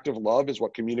that act of love is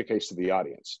what communicates to the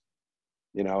audience,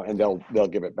 you know, and they'll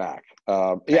give it back.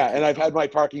 Yeah, and I've had my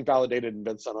parking validated and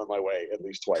been sent on my way at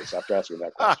least twice after asking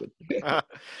that question.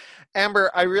 Amber,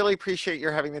 I really appreciate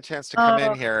your having the chance to come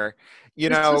in here. You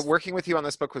know, working with you on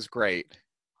this book was great.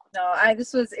 No,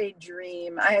 this was a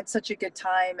dream. I had such a good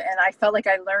time, and I felt like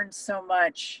I learned so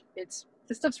much. This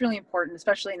stuff's really important,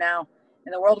 especially now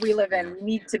in the world we live in. We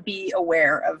need to be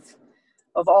aware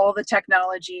of all the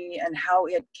technology and how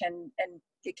it can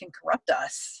corrupt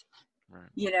us, right.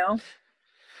 You know?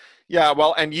 Yeah,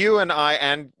 well, and you and I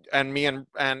and me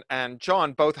and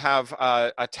John both have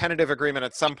a tentative agreement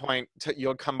at some point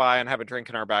you'll come by and have a drink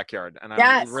in our backyard. And I'm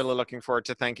Yes. really looking forward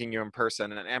to thanking you in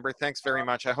person. And Amber, thanks very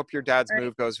much. I hope your dad's All right.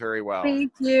 move goes very well.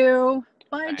 Thank you.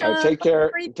 Bye, Thanks. All right, John. take care.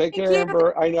 Bye. Take Thank care, you.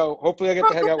 Amber. I know. Hopefully, I get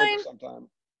to hang out with you Brookline. sometime.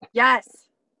 Yes.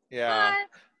 Yeah. Bye.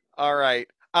 All right.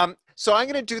 So I'm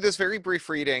going to do this very brief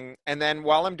reading, and then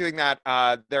while I'm doing that,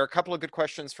 there are a couple of good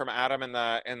questions from Adam in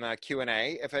the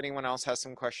Q&A. If anyone else has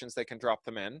some questions, they can drop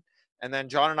them in, and then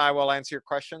John and I will answer your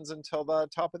questions until the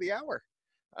top of the hour.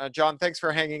 John, thanks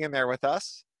for hanging in there with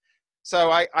us. So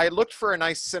I looked for a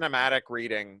nice cinematic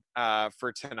reading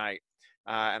for tonight,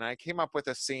 and I came up with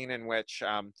a scene in which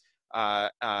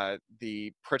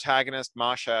the protagonist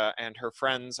Masha and her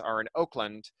friends are in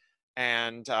Oakland,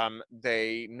 and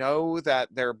they know that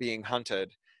they're being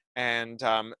hunted, and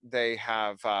they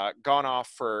have gone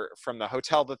off from the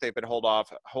hotel that they've been holed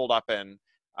up in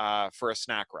for a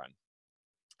snack run.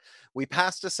 We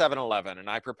passed a 7-Eleven and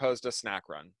I proposed a snack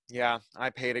run. Yeah, I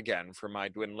paid again for my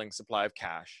dwindling supply of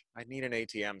cash. I'd need an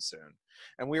ATM soon.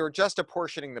 And we were just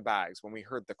apportioning the bags when we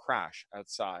heard the crash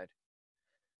outside.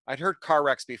 I'd heard car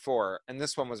wrecks before, and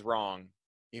this one was wrong,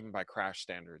 even by crash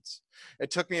standards.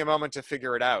 It took me a moment to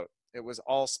figure it out. It was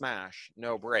all smash,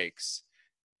 no brakes.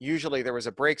 Usually there was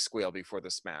a brake squeal before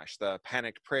the smash, the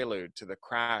panicked prelude to the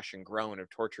crash and groan of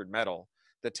tortured metal,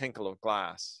 the tinkle of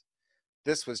glass.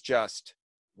 This was just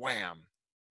wham.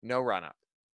 No run-up,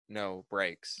 no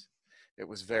brakes. It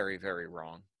was very, very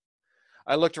wrong.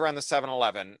 I looked around the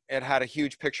 7-Eleven. It had a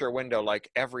huge picture window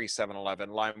like every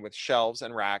 7-Eleven, lined with shelves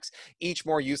and racks, each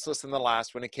more useless than the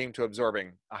last when it came to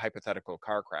absorbing a hypothetical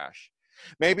car crash.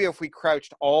 Maybe if we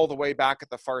crouched all the way back at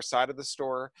the far side of the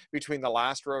store, between the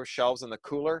last row of shelves and the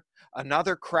cooler,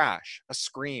 another crash, a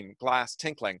scream, glass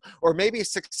tinkling, or maybe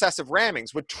successive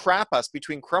rammings would trap us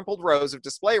between crumpled rows of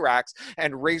display racks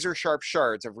and razor-sharp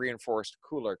shards of reinforced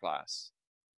cooler glass.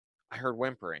 I heard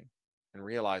whimpering and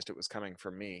realized it was coming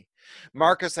from me.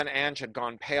 Marcus and Ange had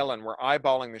gone pale and were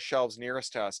eyeballing the shelves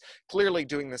nearest to us, clearly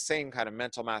doing the same kind of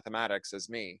mental mathematics as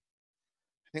me.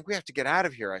 I think we have to get out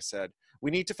of here, I said. We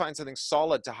need to find something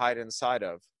solid to hide inside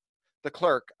of. The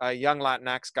clerk, a young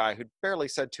Latinx guy who'd barely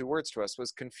said 2 words to us,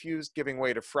 was confused, giving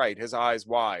way to fright, his eyes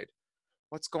wide.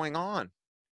 What's going on?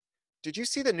 Did you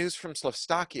see the news from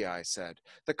Slovakia? I said.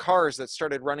 The cars that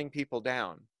started running people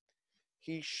down.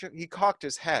 He cocked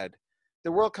his head.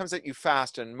 The world comes at you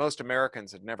fast, and most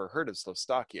Americans had never heard of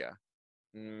Slovakia.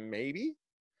 Maybe?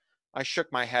 I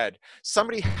shook my head.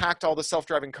 Somebody hacked all the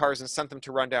self-driving cars and sent them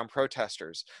to run down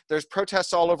protesters. There's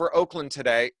protests all over Oakland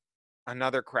today.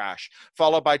 Another crash,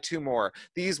 followed by 2 more.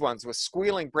 These ones with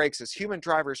squealing brakes as human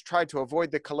drivers tried to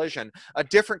avoid the collision. A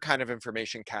different kind of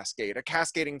information cascade, a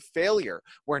cascading failure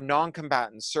where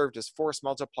non-combatants served as force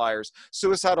multipliers,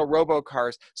 suicidal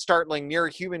robocars startling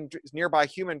nearby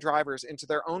human drivers into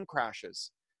their own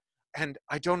crashes. And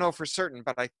I don't know for certain,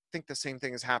 but I think the same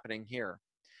thing is happening here.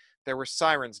 There were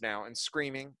sirens now, and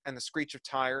screaming, and the screech of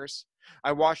tires.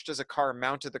 I watched as a car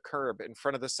mounted the curb in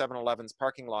front of the 7-Eleven's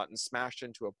parking lot and smashed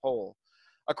into a pole.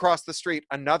 Across the street,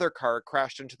 another car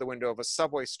crashed into the window of a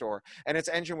Subway store, and its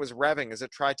engine was revving as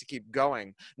it tried to keep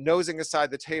going, nosing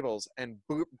aside the tables and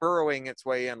burrowing its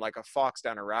way in like a fox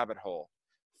down a rabbit hole.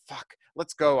 Fuck,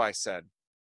 let's go, I said.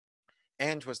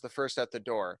 Ange was the first at the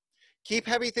door. Keep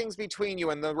heavy things between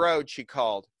you and the road, she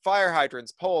called. Fire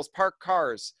hydrants, poles, parked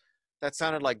cars. That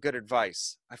sounded like good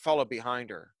advice. I followed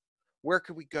behind her. Where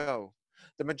could we go?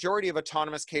 The majority of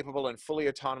autonomous, capable, and fully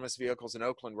autonomous vehicles in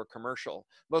Oakland were commercial,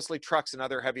 mostly trucks and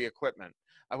other heavy equipment.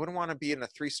 I wouldn't want to be in a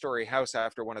 3-story house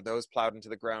after one of those plowed into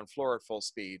the ground floor at full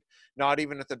speed, not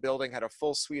even if the building had a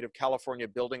full suite of California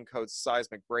building codes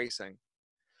seismic bracing.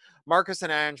 Marcus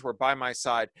and Ange were by my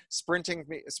side, sprinting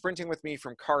with me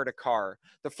from car to car.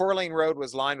 The 4-lane road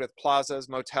was lined with plazas,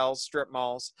 motels, strip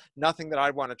malls, nothing that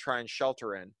I'd want to try and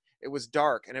shelter in. It was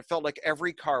dark, and it felt like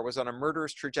every car was on a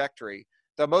murderous trajectory,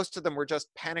 though most of them were just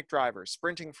panicked drivers,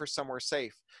 sprinting for somewhere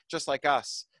safe, just like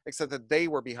us, except that they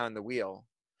were behind the wheel.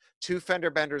 2 fender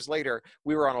benders later,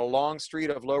 we were on a long street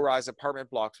of low-rise apartment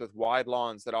blocks with wide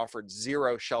lawns that offered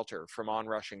zero shelter from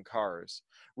onrushing cars.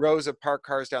 Rows of parked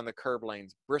cars down the curb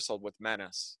lanes bristled with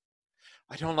menace.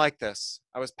 I don't like this.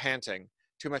 I was panting.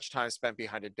 Too much time spent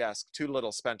behind a desk, too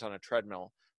little spent on a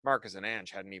treadmill. Marcus and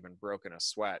Ange hadn't even broken a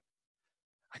sweat.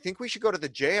 I think we should go to the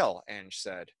jail, Ange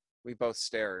said. We both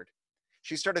stared.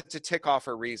 She started to tick off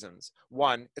her reasons.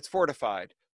 1, it's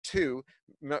fortified. 2,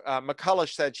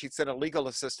 McCullough said she'd sent a legal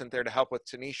assistant there to help with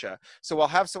Tanisha, so we'll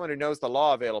have someone who knows the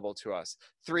law available to us.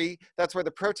 3, that's where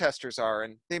the protesters are,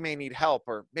 and they may need help,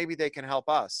 or maybe they can help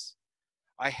us.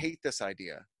 I hate this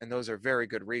idea, and those are very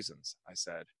good reasons, I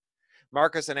said.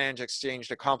 Marcus and Ange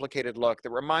exchanged a complicated look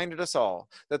that reminded us all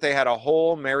that they had a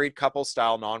whole married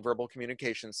couple-style nonverbal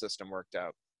communication system worked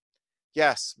out.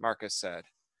 Yes, Marcus said.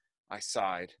 I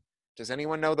sighed. Does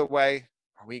anyone know the way?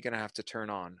 Are we going to have to turn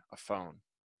on a phone?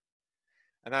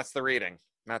 And that's the reading.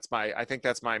 I think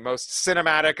that's my most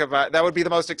cinematic of, that would be the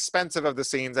most expensive of the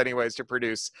scenes anyways to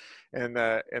produce in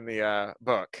the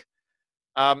book.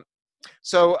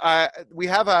 So we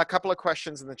have a couple of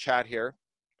questions in the chat here.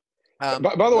 By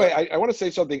the way, I want to say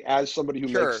something as somebody who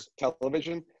Sure. makes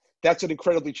television. That's an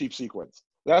incredibly cheap sequence.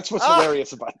 That's what's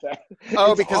hilarious about that.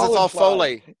 Oh, because it's all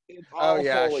Foley. It's all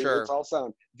yeah, Foley. sure. It's all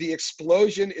sound. The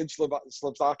explosion in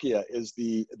Slovakia is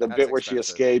the That's bit where she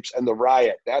expensive. escapes, and the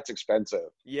riot. That's expensive.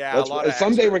 Yeah, a lot of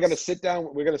someday extras. we're going to sit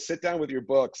down. We're going to sit down with your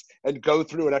books and go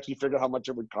through and actually figure out how much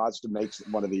it would cost to make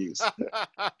one of these.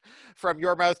 From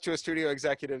your mouth to a studio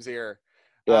executive's ear.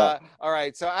 Yeah. All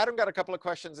right. So Adam got a couple of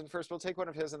questions, and first we'll take one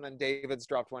of his, and then David's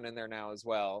dropped one in there now as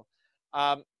well.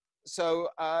 Here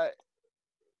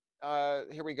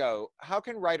we go. How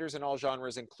can writers in all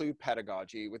genres include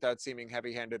pedagogy without seeming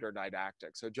heavy-handed or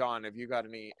didactic? So, John, have you got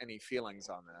any feelings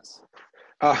on this?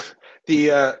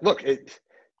 Look,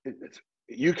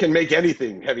 you can make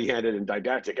anything heavy-handed and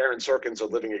didactic. Aaron Sorkin's a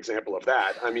living example of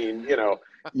that. I mean,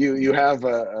 you have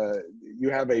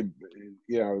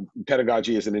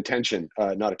pedagogy is an intention,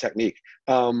 not a technique.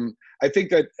 I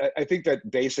think that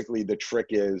basically the trick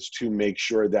is to make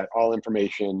sure that all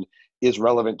information is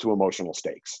relevant to emotional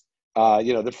stakes.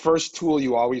 The first tool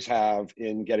you always have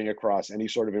in getting across any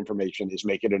sort of information is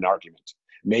make it an argument.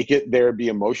 Make it there be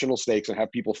emotional stakes and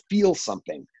have people feel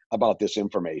something about this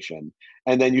information,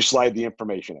 and then you slide the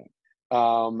information in.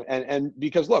 And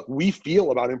because look, we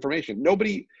feel about information.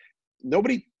 Nobody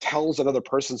tells another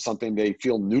person something they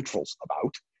feel neutrals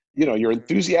about. You're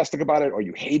enthusiastic about it, or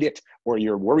you hate it, or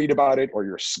you're worried about it, or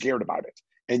you're scared about it.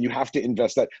 And you have to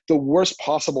invest that. The worst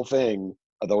possible thing,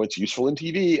 although it's useful in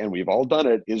TV, and we've all done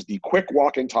it, is the quick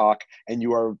walk and talk, and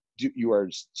you are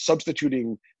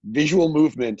substituting visual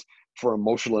movement for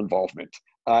emotional involvement.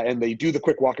 And they do the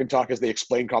quick walk and talk as they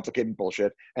explain complicated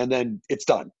bullshit, and then it's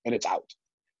done and it's out.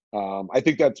 I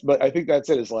think that's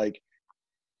it. Is like,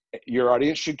 your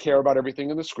audience should care about everything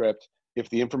in the script. If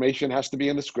the information has to be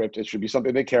in the script, it should be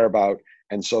something they care about.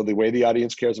 And so the way the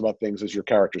audience cares about things is your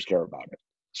characters care about it.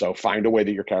 So find a way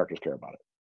that your characters care about it.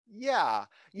 Yeah.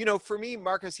 For me,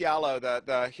 Marcus Yallo,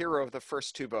 the hero of the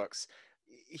first two books,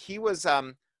 he was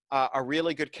a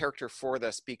really good character for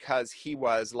this because he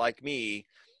was, like me,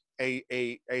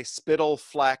 a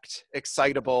spittle-flecked,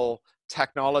 excitable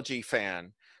technology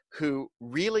fan who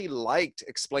really liked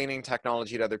explaining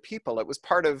technology to other people. It was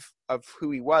part of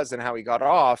who he was and how he got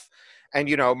off. And,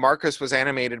 Marcus was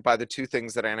animated by the two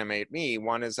things that animate me.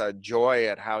 One is a joy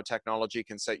at how technology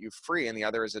can set you free, and the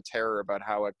other is a terror about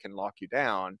how it can lock you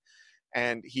down.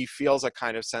 And he feels a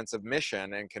kind of sense of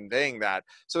mission and conveying that.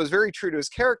 So it's very true to his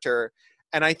character.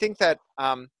 And I think that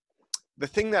the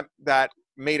thing that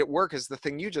made it work is the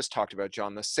thing you just talked about,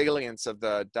 John, the salience of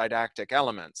the didactic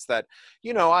elements that,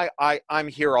 I'm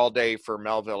here all day for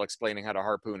Melville explaining how to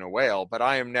harpoon a whale, but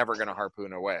I am never going to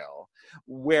harpoon a whale.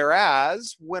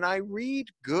 Whereas when I read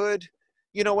good,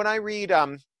 in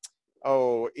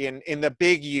The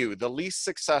Big U, the least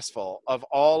successful of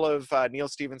all of Neil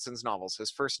Stephenson's novels, his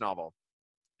first novel,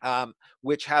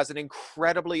 which has an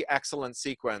incredibly excellent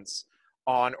sequence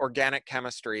on organic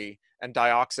chemistry and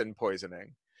dioxin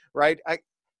poisoning, right?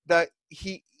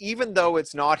 Even though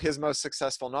it's not his most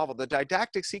successful novel, the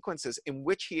didactic sequences in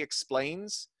which he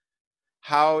explains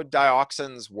how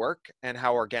dioxins work and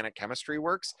how organic chemistry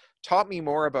works taught me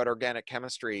more about organic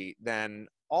chemistry than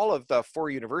all of the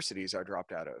 4 universities I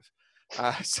dropped out of.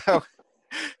 By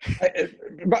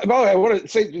the way, I want to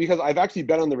say, because I've actually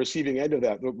been on the receiving end of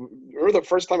that. The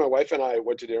first time my wife and I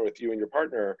went to dinner with you and your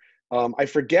partner, I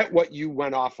forget what you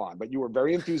went off on, but you were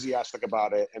very enthusiastic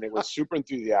about it, and it was super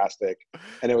enthusiastic,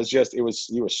 and you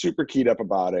were super keyed up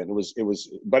about it, and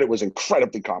but it was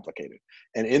incredibly complicated.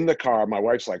 And in the car, my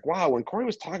wife's like, "Wow, when Cory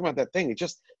was talking about that thing, it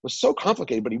just was so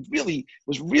complicated, but he really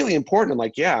was really important." I'm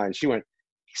like, "Yeah," and she went,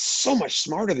 "He's so much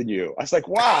smarter than you." I was like,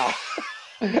 "Wow."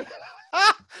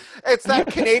 It's that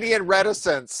Canadian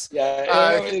reticence,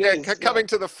 coming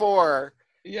to the fore.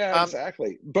 Yeah,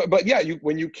 exactly. But yeah,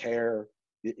 when you care,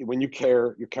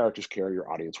 your characters care, your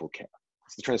audience will care.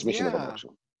 It's the transmission of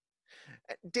emotion.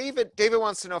 David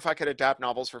wants to know if I could adapt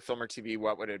novels for film or TV,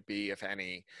 what would it be, if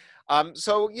any?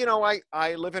 So,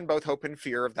 I live in both hope and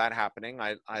fear of that happening.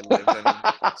 I live in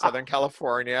Southern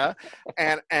California,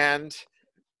 and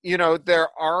there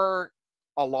are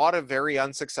a lot of very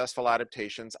unsuccessful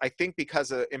adaptations. I think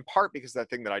in part because of that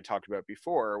thing that I talked about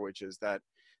before, which is that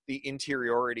the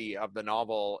interiority of the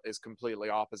novel is completely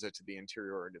opposite to the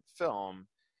interiority of the film.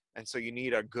 And so you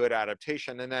need a good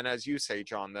adaptation. And then, as you say,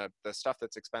 John, the stuff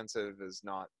that's expensive is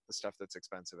not the stuff that's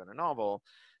expensive in a novel.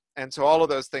 And so all of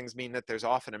those things mean that there's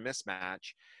often a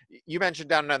mismatch. You mentioned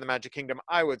Down Under the Magic Kingdom.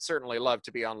 I would certainly love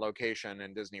to be on location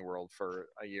in Disney World for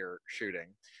a year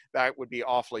shooting. That would be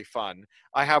awfully fun.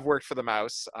 I have worked for the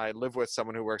Mouse. I live with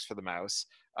someone who works for the Mouse.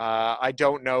 I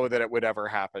don't know that it would ever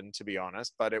happen, to be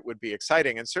honest, but it would be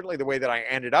exciting. And certainly the way that I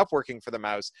ended up working for the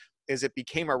Mouse is it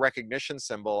became a recognition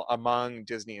symbol among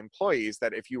Disney employees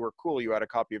that if you were cool, you had a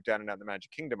copy of Down and Out the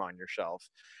Magic Kingdom on your shelf.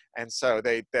 And so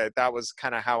that was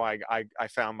kind of how I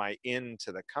found my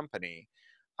into the company.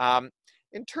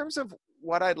 In terms of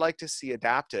what I'd like to see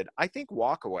adapted, I think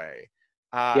Walkaway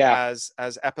as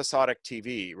episodic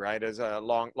TV, right? As a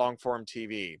long form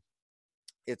TV.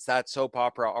 It's that soap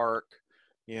opera arc,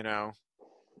 you know.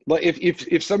 Well,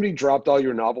 if somebody dropped all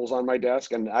your novels on my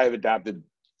desk, and I have adapted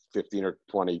 15 or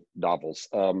 20 novels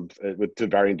to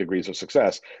varying degrees of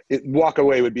success,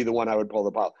 Walkaway would be the one I would pull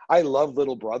the pile. I love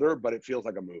Little Brother, but it feels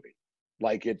like a movie.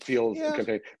 Like it feels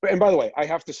contained. And by the way, I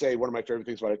have to say, one of my favorite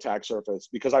things about Attack Surface,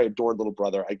 because I adored Little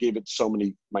Brother, I gave it so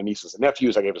many, my nieces and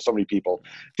nephews, I gave it to so many people.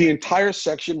 The entire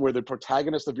section where the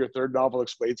protagonist of your third novel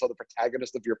explains how the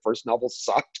protagonist of your first novel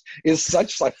sucked is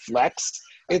such a flex.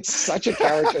 It's such a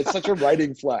character. It's such a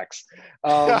writing flex.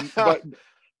 But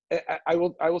I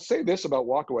will say this about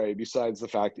Walkaway, besides the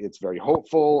fact it's very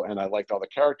hopeful and I liked all the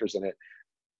characters in it.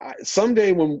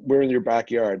 Someday when we're in your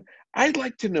backyard, I'd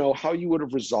like to know how you would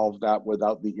have resolved that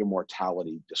without the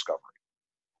immortality discovery.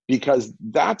 Because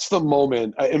that's the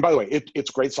moment, and by the way, it's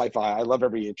great sci-fi. I love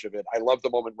every inch of it. I love the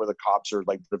moment where the cops are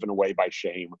like driven away by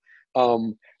shame. But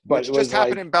which it was just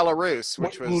happened in Belarus,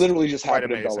 which was literally just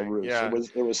happened amazing. in Belarus. Yeah.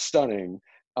 It was stunning.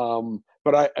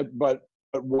 But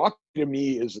Walk to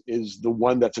me is the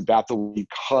one that's adaptable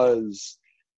because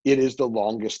it is the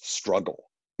longest struggle.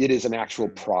 It is an actual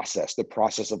process, the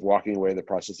process of walking away, the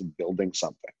process of building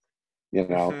something. You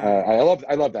know,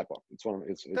 I love that book. It's a really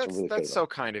that's favorite. So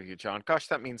kind of you, John. Gosh,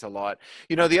 that means a lot.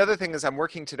 You know, the other thing is I'm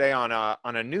working today on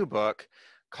a new book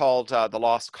called The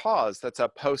Lost Cause. That's a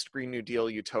post-Green New Deal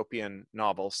utopian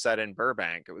novel set in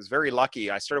Burbank. It was very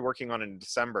lucky. I started working on it in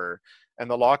December, and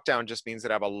the lockdown just means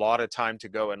that I have a lot of time to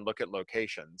go and look at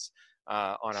locations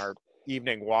on our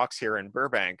evening walks here in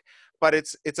Burbank. But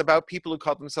it's about people who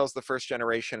call themselves the first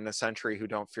generation in a century who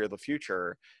don't fear the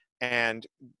future. And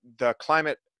the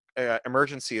climate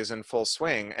emergency is in full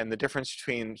swing. And the difference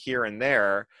between here and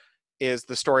there is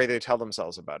the story they tell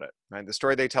themselves about it. Right? The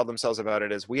story they tell themselves about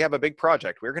it is, we have a big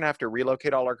project. We're going to have to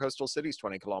relocate all our coastal cities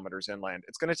 20 kilometers inland.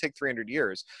 It's going to take 300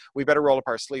 years. We better roll up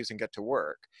our sleeves and get to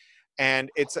work.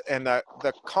 And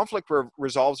the conflict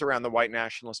resolves around the white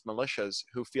nationalist militias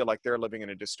who feel like they're living in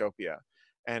a dystopia,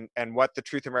 and what the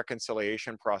truth and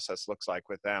reconciliation process looks like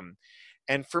with them.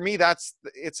 And for me,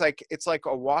 it's like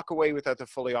a walk away without the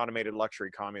fully automated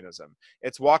luxury communism.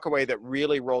 It's walk away that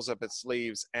really rolls up its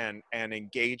sleeves and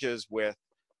engages with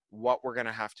what we're going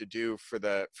to have to do for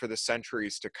the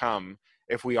centuries to come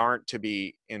if we aren't to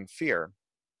be in fear.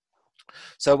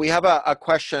 So we have a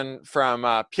question from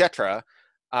Pietra.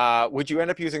 Would you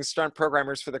end up using stunt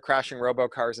programmers for the crashing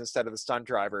robocars instead of the stunt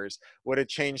drivers? Would it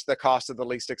change the cost of the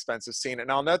least expensive scene?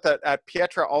 And I'll note that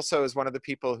Pietra also is one of the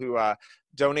people who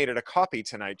donated a copy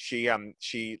tonight. She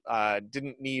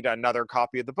didn't need another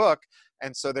copy of the book.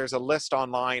 And so there's a list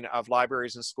online of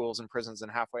libraries and schools and prisons and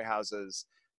halfway houses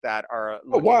that are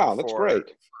looking that's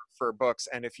great. For books.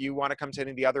 And if you want to come to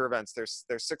any of the other events, there's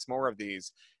 6 more of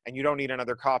these, and you don't need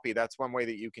another copy. That's one way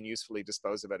that you can usefully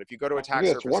dispose of it. If you go to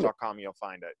attacksurface.com, you'll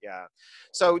find it. Yeah.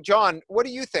 So John, what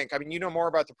do you think? I mean, you know more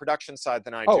about the production side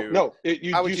than I do. No.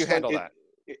 How would you handle that?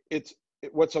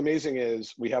 What's amazing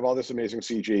is we have all this amazing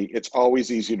CG. It's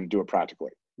always easier to do it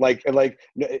practically. Like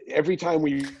every time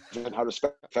we learn how to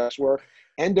spec effects work,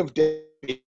 end of day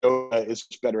is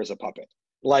better as a puppet.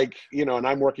 Like, you know, and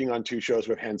I'm working on 2 shows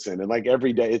with Henson, and like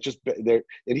every day it's just there.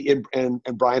 And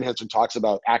Brian Henson talks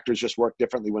about actors just work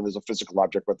differently when there's a physical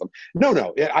object with them.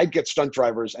 No, I'd get stunt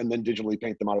drivers and then digitally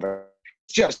paint them out of it.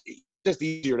 It's just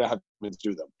easier to have humans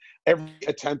do them. Every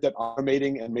attempt at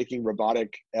automating and making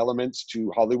robotic elements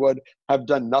to Hollywood have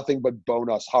done nothing but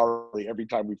bone us horribly every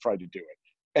time we've tried to do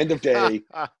it. End of day,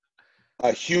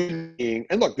 a human being,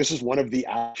 and look, this is one of the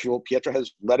actual, Pietra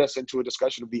has led us into a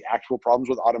discussion of the actual problems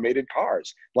with automated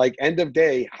cars. Like, end of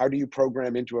day, how do you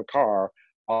program into a car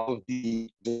all of the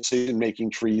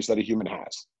decision-making trees that a human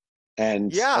has?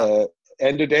 And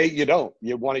end of day, you don't.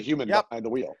 You want a human behind the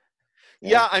wheel.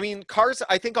 Yeah, I mean, cars,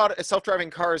 I think self-driving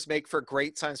cars make for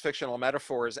great science fictional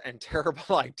metaphors and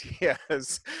terrible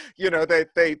ideas. You know,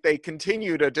 they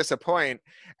continue to disappoint.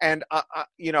 And,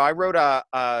 you know, I wrote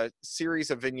a series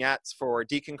of vignettes for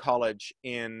Deakin College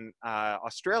in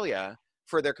Australia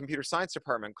for their computer science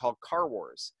department called Car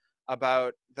Wars,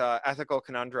 about the ethical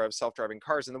conundrum of self-driving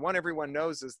cars. And the one everyone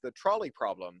knows is the trolley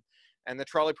problem. And the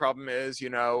trolley problem is, you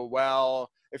know, well,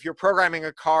 if you're programming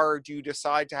a car, do you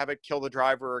decide to have it kill the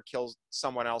driver or kill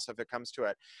someone else if it comes to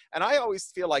it? And I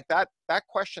always feel like that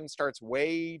question starts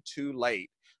way too late.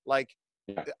 Like,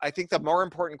 I think the more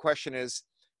important question is,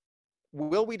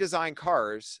 will we design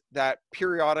cars that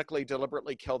periodically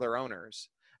deliberately kill their owners?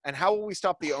 And how will we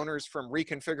stop the owners from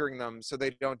reconfiguring them so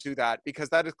they don't do that? Because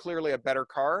that is clearly a better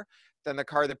car than the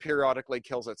car that periodically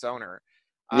kills its owner.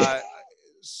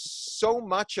 So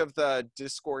much of the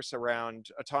discourse around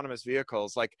autonomous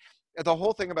vehicles, like the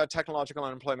whole thing about technological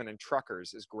unemployment in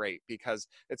truckers, is great, because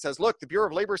it says, look, the Bureau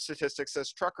of Labor Statistics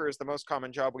says trucker is the most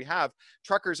common job we have.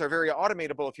 Truckers are very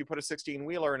automatable. If you put a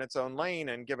 16-wheeler in its own lane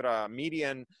and give it a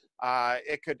median,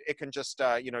 it can just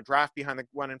you know, draft behind the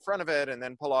one in front of it and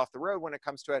then pull off the road when it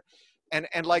comes to it.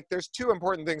 And like, there's two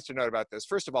important things to note about this.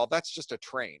 First of all, that's just a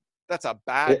train. That's a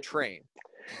bad train.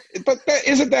 But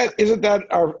isn't that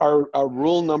our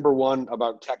rule number one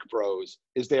about tech bros,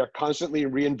 is they are constantly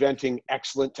reinventing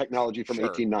excellent technology from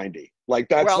 1890. Like,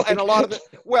 that's well, like, and a lot of it,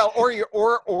 well, or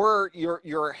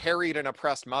your harried and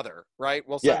oppressed mother, right?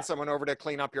 We'll send someone over to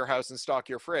clean up your house and stock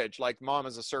your fridge. Like, mom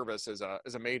as a service is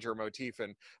a major motif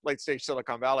in late stage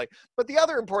Silicon Valley. But the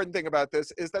other important thing about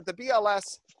this is that the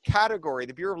BLS category,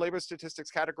 the Bureau of Labor Statistics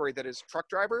category that is truck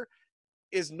driver,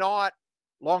 is not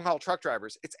long haul truck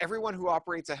drivers. It's everyone who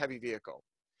operates a heavy vehicle.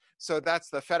 So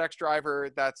that's the FedEx driver,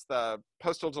 that's the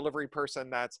postal delivery person,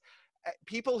 that's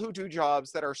people who do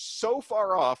jobs that are so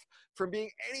far off from being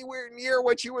anywhere near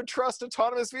what you would trust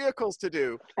autonomous vehicles to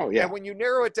do. And when you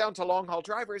narrow it down to long haul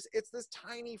drivers, it's this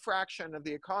tiny fraction of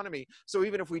the economy. So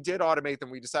even if we did automate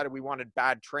them, we decided we wanted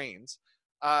bad trains,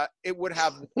 it would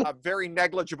have a very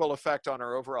negligible effect on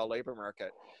our overall labor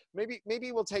market.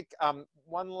 Maybe we'll take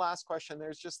one last question.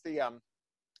 There's just the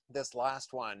this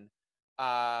last one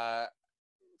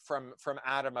from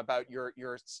Adam about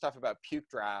your stuff about puke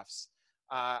drafts.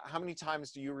 How many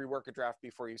times do you rework a draft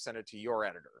before you send it to your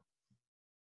editor?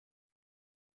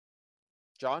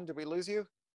 John, did we lose you?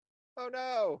 Oh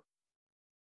no.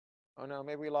 Oh no,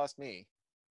 maybe we lost me.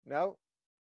 No?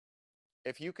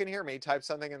 If you can hear me, type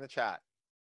something in the chat.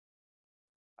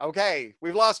 Okay,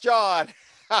 we've lost John.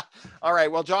 All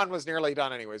right, well, John was nearly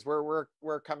done anyways.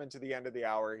 We're coming to the end of the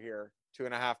hour here.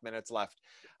 2.5 minutes left.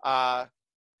 But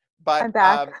I'm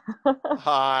back.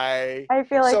 Hi. I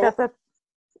feel like that's a.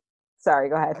 Sorry,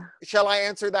 go ahead. Shall I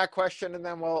answer that question and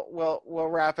then we'll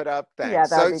wrap it up? Thanks. Yeah,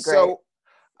 that would be great.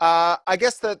 I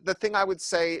guess the thing I would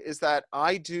say is that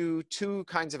I do two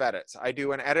kinds of edits. I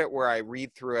do an edit where I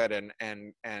read through it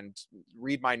and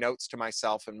read my notes to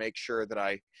myself and make sure that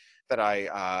I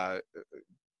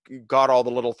got all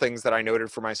the little things that I noted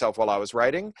for myself while I was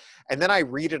writing, and then I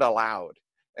read it aloud.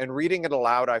 And reading it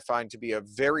aloud, I find to be a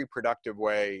very productive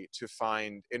way to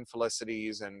find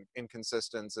infelicities and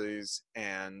inconsistencies.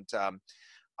 And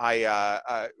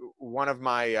one of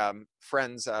my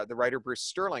friends, the writer Bruce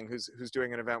Sterling, who's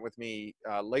doing an event with me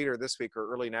later this week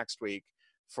or early next week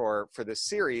for this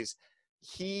series,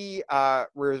 he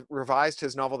revised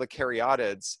his novel The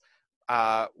Caryatids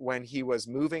when he was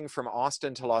moving from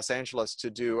Austin to Los Angeles to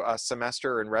do a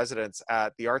semester in residence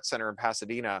at the Art Center in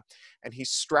Pasadena. And he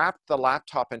strapped the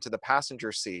laptop into the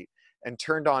passenger seat and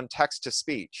turned on text to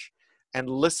speech and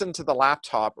listened to the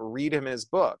laptop read him his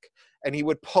book. And he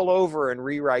would pull over and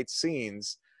rewrite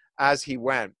scenes as he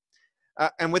went.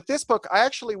 And with this book, I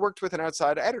actually worked with an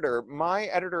outside editor. My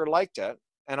editor liked it,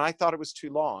 and I thought it was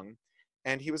too long.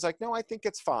 And he was like, no, I think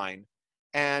it's fine.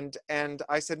 And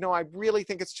I said, no, I really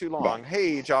think it's too long.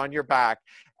 Hey, John, you're back.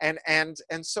 And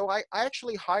so I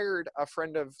actually hired a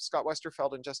friend of Scott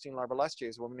Westerfeld and Justine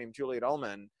Larbalestier, a woman named Juliet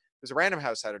Ullman, who's a Random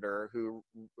House editor who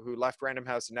left Random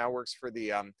House and now works for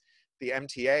the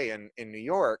MTA in New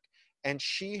York. And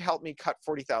she helped me cut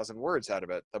 40,000 words out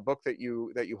of it. The book that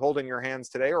you hold in your hands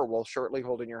today, or will shortly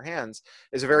hold in your hands,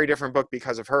 is a very different book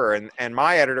because of her. And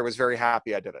my editor was very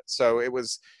happy I did it. So it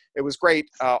was great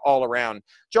all around.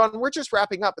 John, we're just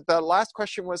wrapping up. The last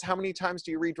question was, how many times do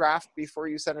you redraft before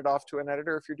you send it off to an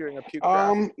editor if you're doing a puke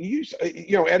draft?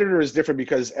 You know, editor is different,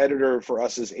 because editor for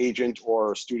us is agent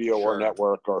or studio or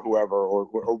network or whoever, or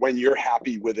when you're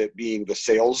happy with it being the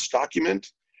sales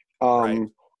document. Right.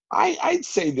 I'd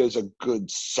say there's a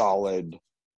good solid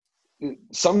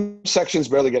some sections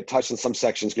barely get touched and some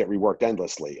sections get reworked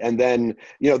endlessly. And then,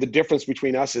 the difference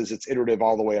between us is it's iterative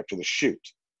all the way up to the shoot.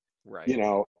 Right.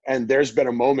 And there's been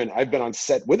a moment I've been on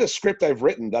set with a script I've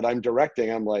written that I'm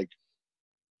directing. I'm like,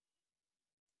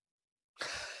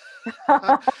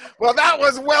 well, that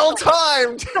was well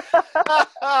timed.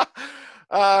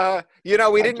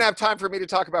 We didn't have time for me to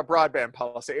talk about broadband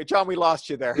policy. John, we lost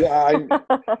you there. Yeah,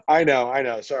 I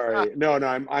know. Sorry. No,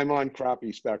 I'm on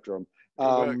crappy spectrum.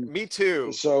 Me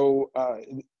too. So,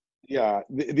 yeah,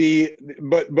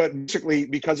 but basically,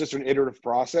 because it's an iterative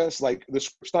process, like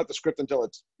it's not the script until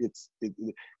it's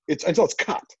until it's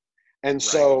cut. And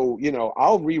so,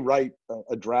 I'll rewrite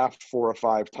a draft 4 or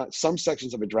 5 times, some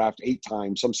sections of a draft 8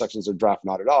 times, some sections of draft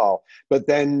not at all. But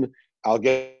then I'll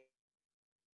get.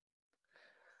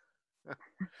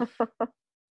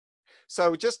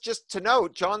 So just to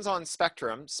note, John's on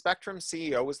Spectrum. Spectrum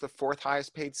CEO was the 4th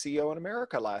highest paid CEO in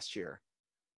America last year.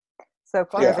 So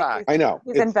fun fact. I know.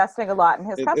 He's investing a lot in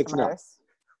his customers.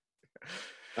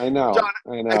 I know. John,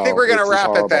 I know. I think we're going to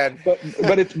wrap it then.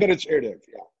 But it's iterative.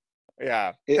 Yeah.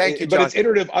 Yeah. Thank you, John. But it's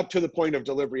iterative up to the point of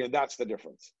delivery, and that's the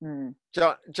difference.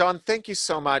 John, thank you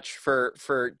so much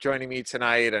for joining me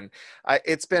tonight. And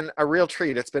it's been a real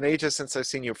treat. It's been ages since I've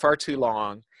seen you, far too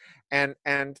long. And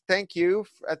thank you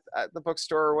at the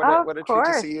bookstore. What a treat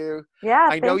to see you. Yeah.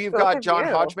 I know you've got John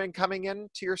Hodgman coming in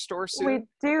to your store soon. We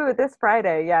do this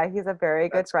Friday. Yeah, he's a very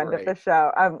good friend of the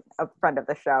show. A friend of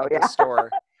the show. The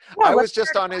store. I was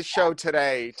just on his show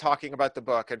today talking about the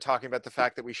book and talking about the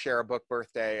fact that we share a book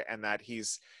birthday and that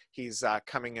he's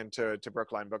coming into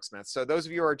Brookline Booksmith. So those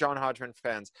of you who are John Hodgman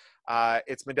fans,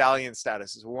 it's Medallion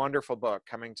Status. It's a wonderful book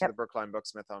coming to the Brookline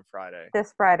Booksmith on Friday.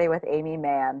 This Friday with Amy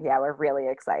Mann. Yeah, we're really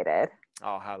excited.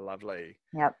 Oh, how lovely.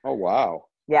 Yep. Oh, wow.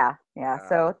 Yeah.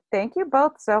 So thank you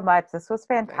both so much. This was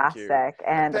fantastic.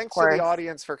 And thanks to the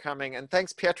audience for coming. And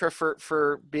thanks, Pietra,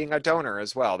 for being a donor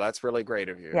as well. That's really great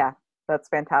of you. Yeah, that's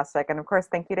fantastic. And of course,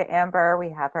 thank you to Amber. We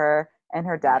have her and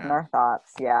her dad in our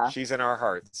thoughts. Yeah. She's in our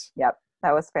hearts. Yep.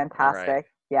 That was fantastic. Right.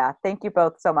 Yeah. Thank you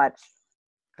both so much.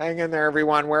 Hang in there,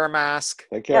 everyone. Wear a mask.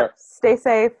 Take care. Yep. Stay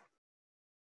safe.